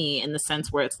me in the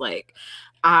sense where it's like,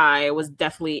 I was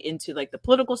definitely into like the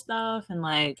political stuff and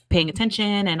like paying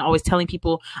attention and always telling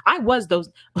people I was those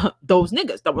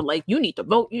niggas that were like, you need to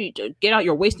vote. You need to get out.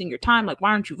 You're wasting your time. Like, why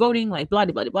aren't you voting? Like, blah,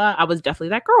 blah, blah, blah. I was definitely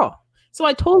that girl. So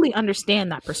I totally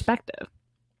understand that perspective.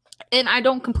 And I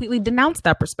don't completely denounce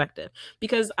that perspective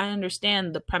because I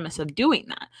understand the premise of doing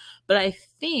that. But I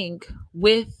think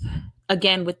with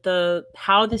the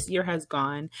how this year has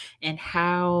gone and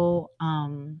how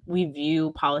we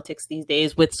view politics these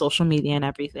days with social media and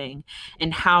everything,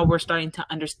 and how we're starting to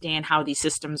understand how these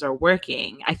systems are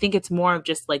working, I think it's more of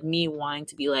just like me wanting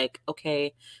to be like,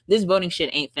 okay, this voting shit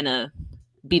ain't finna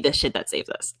be the shit that saves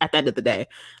us at the end of the day.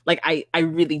 Like, I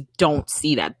really don't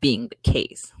see that being the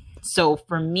case. So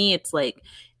for me, it's like,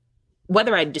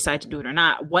 whether I decide to do it or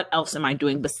not, what else am I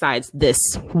doing besides this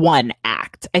one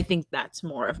act? I think that's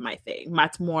more of my thing.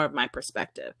 That's more of my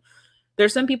perspective.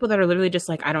 There's some people that are literally just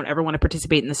like, I don't ever want to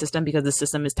participate in the system because the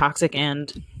system is toxic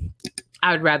and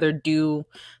I would rather do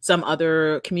some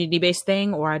other community-based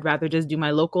thing, or I'd rather just do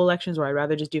my local elections, or I'd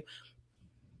rather just do...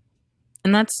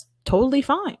 And that's totally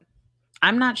fine.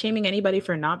 I'm not shaming anybody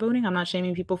for not voting. I'm not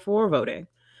shaming people for voting.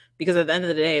 Because at the end of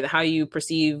the day, how you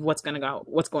perceive what's going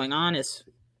on is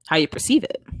how you perceive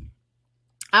it.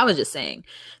 I was just saying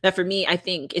that for me, I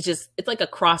think it's like a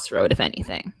crossroad, if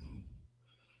anything.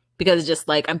 Because it's just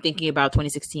like, I'm thinking about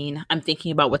 2016. I'm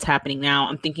thinking about what's happening now.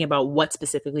 I'm thinking about what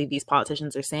specifically these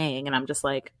politicians are saying. And I'm just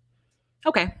like,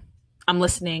 okay, I'm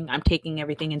listening. I'm taking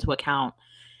everything into account.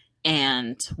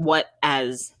 And what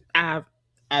as an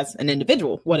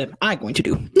individual, what am I going to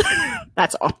do?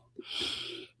 That's all.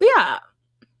 But yeah.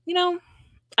 You know,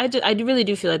 I really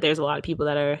do feel like there's a lot of people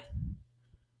that are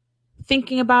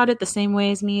thinking about it the same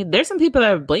way as me. There's some people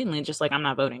that are blatantly just like, I'm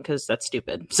not voting because that's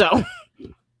stupid. So,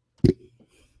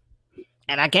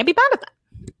 and I can't be mad at that.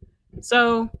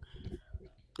 So,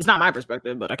 it's not my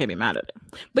perspective, but I can't be mad at it.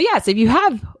 But yes, if you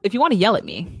want to yell at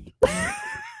me,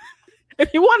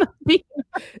 if you want to be,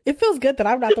 it feels good that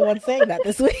I'm not the one saying that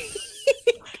this week.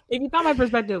 If you thought my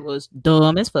perspective was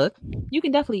dumb as fuck, you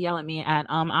can definitely yell at me at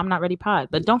I'm Not Ready Pod.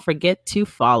 But don't forget to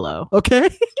follow, okay?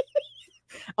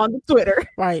 On the Twitter.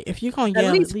 Right. If you're gonna yell,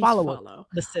 at least follow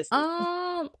the system.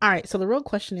 All right. So the real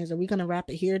question is, are we gonna wrap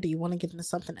it here? Do you want to get into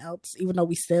something else? Even though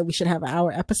we said we should have an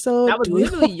hour episode. That was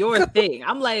literally your thing.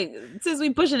 I'm like, since we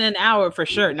pushing an hour for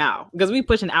sure now, because we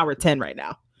push an hour 10 right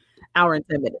now. Hour and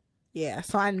 10 minutes. Yeah.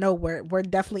 So I know we're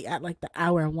definitely at like the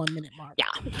hour and 1 minute mark.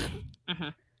 Yeah. Mm-hmm.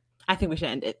 I think we should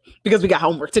end it because we got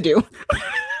homework to do.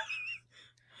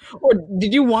 Or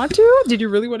did you want to? Did you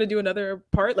really want to do another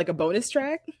part, like a bonus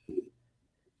track?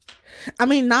 I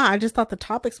mean, nah, I just thought the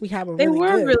topics we had were really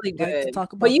good. Really good. Like, to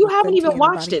talk about, but you haven't even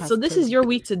watched it. So this is your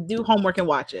week to do homework and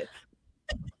watch it.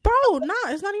 Bro, nah,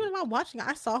 it's not even about watching it.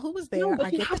 I saw who was there. No, but I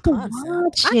you get have the to concept.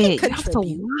 watch I it. can You have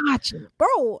to watch it.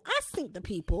 Bro, I think the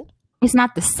people. It's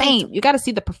not the same. You got to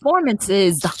see the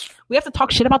performances. We have to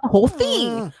talk shit about the whole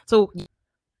thing. So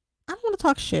I don't want to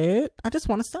talk shit. I just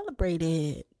want to celebrate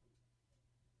it.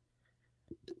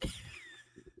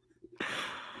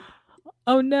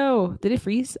 Oh no, did it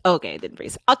freeze? Okay, it didn't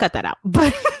freeze. I'll cut that out.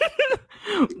 But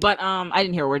I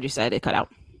didn't hear a word you said. It cut out.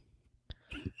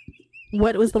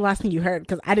 What was the last thing you heard?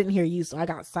 Because I didn't hear you, so I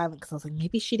got silent because I was like,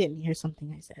 maybe she didn't hear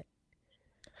something I said.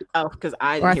 Oh, because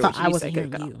I didn't hear thought what you wasn't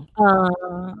said. hearing you.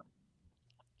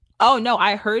 Oh no,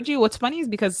 I heard you. What's funny is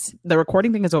because the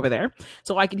recording thing is over there,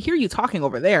 so I can hear you talking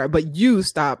over there, but you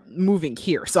stopped moving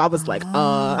here. So I was like,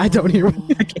 I don't hear. I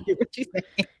can't hear what you say.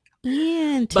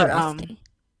 Interesting. But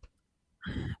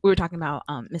we were talking about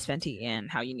Miss Fenty and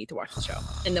how you need to watch the show,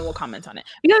 and then we'll comment on it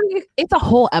because it's a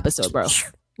whole episode, bro.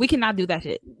 We cannot do that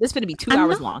shit. This is going to be 2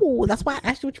 hours long. That's why I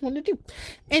asked you what you want to do.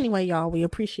 Anyway, y'all, we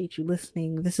appreciate you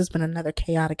listening. This has been another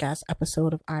chaotic ass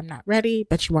episode of I'm Not Ready,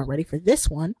 but you weren't ready for this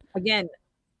one. Again,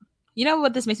 you know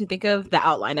what this makes me think of? The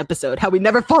outline episode. How we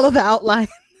never follow the outline.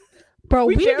 Bro,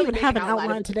 we didn't even have an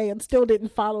outline today and still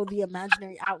didn't follow the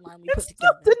imaginary outline we put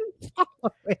together. Didn't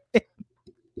follow it.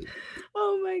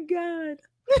 Oh my God.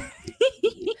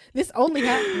 This only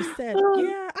happened. You said,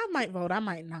 yeah, I might vote. I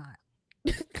might not.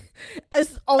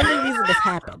 It's the only reason this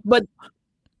happened. But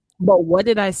what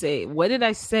did I say? What did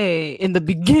I say in the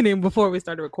beginning before we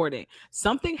started recording?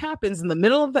 Something happens in the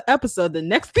middle of the episode. The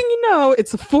next thing you know,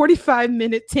 it's a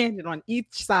 45-minute tangent on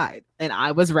each side. And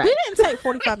I was right. We didn't take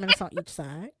 45 minutes on each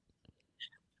side.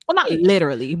 Well, not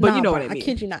literally, but you know what I mean. I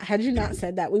kid you not. Had you not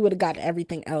said that, we would have got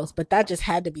everything else. But that just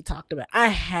had to be talked about. I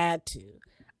had to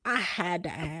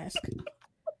ask.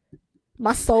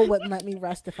 My soul wouldn't let me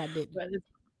rest if I didn't.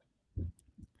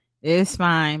 It's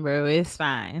fine, bro. It's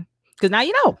fine. Because now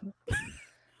you know.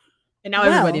 And now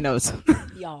everybody knows.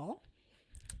 Y'all,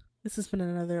 this has been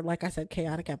another, like I said,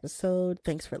 chaotic episode.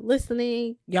 Thanks for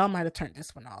listening. Y'all might have turned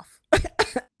this one off.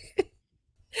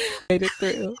 Made it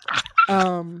through.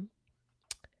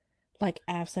 Like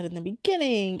Av said in the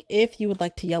beginning, if you would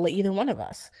like to yell at either one of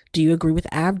us, do you agree with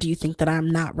Av? Do you think that I'm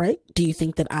not right? Do you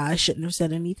think that I shouldn't have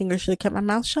said anything or should have kept my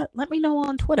mouth shut? Let me know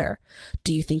on Twitter.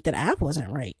 Do you think that Av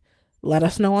wasn't right? Let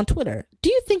us know on Twitter. Do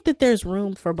you think that there's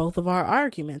room for both of our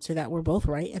arguments or that we're both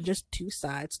right and just two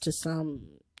sides to some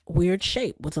weird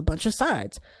shape with a bunch of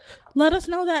sides? Let us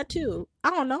know that too.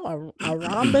 I don't know, a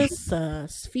rhombus, a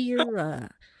sphere,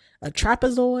 a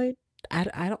trapezoid.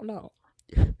 I don't know.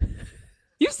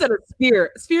 You said a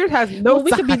sphere. Sphere has no sides.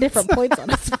 We could be different points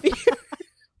on a sphere.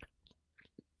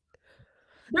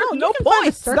 No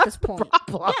points. That's the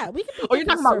problem. Yeah, we can. Oh, you're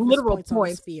talking about literal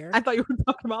points. I thought you were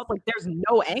talking about like there's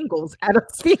no angles at a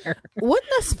sphere.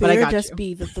 Wouldn't a sphere just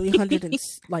be the 300 and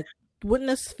like? Wouldn't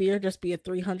a sphere just be a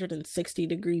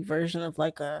 360-degree version of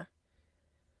like a?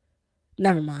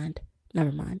 Never mind. A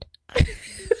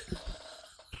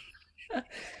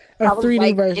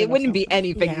 3D version. It wouldn't be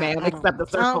anything, man, except a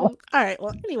circle. All right.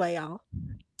 Well, anyway, y'all.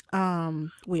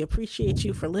 We appreciate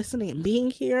you for listening and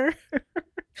being here.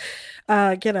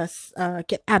 Get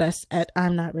at us at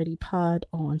I'm Not Ready Pod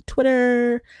on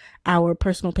Twitter. Our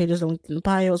personal pages are linked in the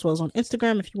bio as well as on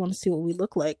Instagram if you want to see what we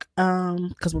look like.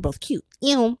 Because we're both cute.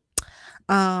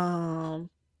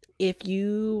 If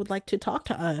you would like to talk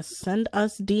to us, send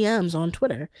us DMs on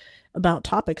Twitter about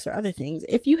topics or other things.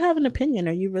 If you have an opinion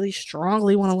or you really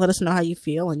strongly want to let us know how you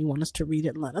feel and you want us to read it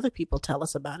and let other people tell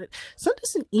us about it, send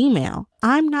us an email,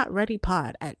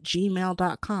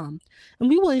 imnotreadypod@gmail.com, and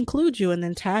we will include you and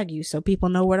then tag you so people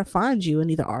know where to find you and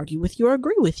either argue with you or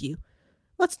agree with you.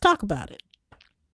 Let's talk about it.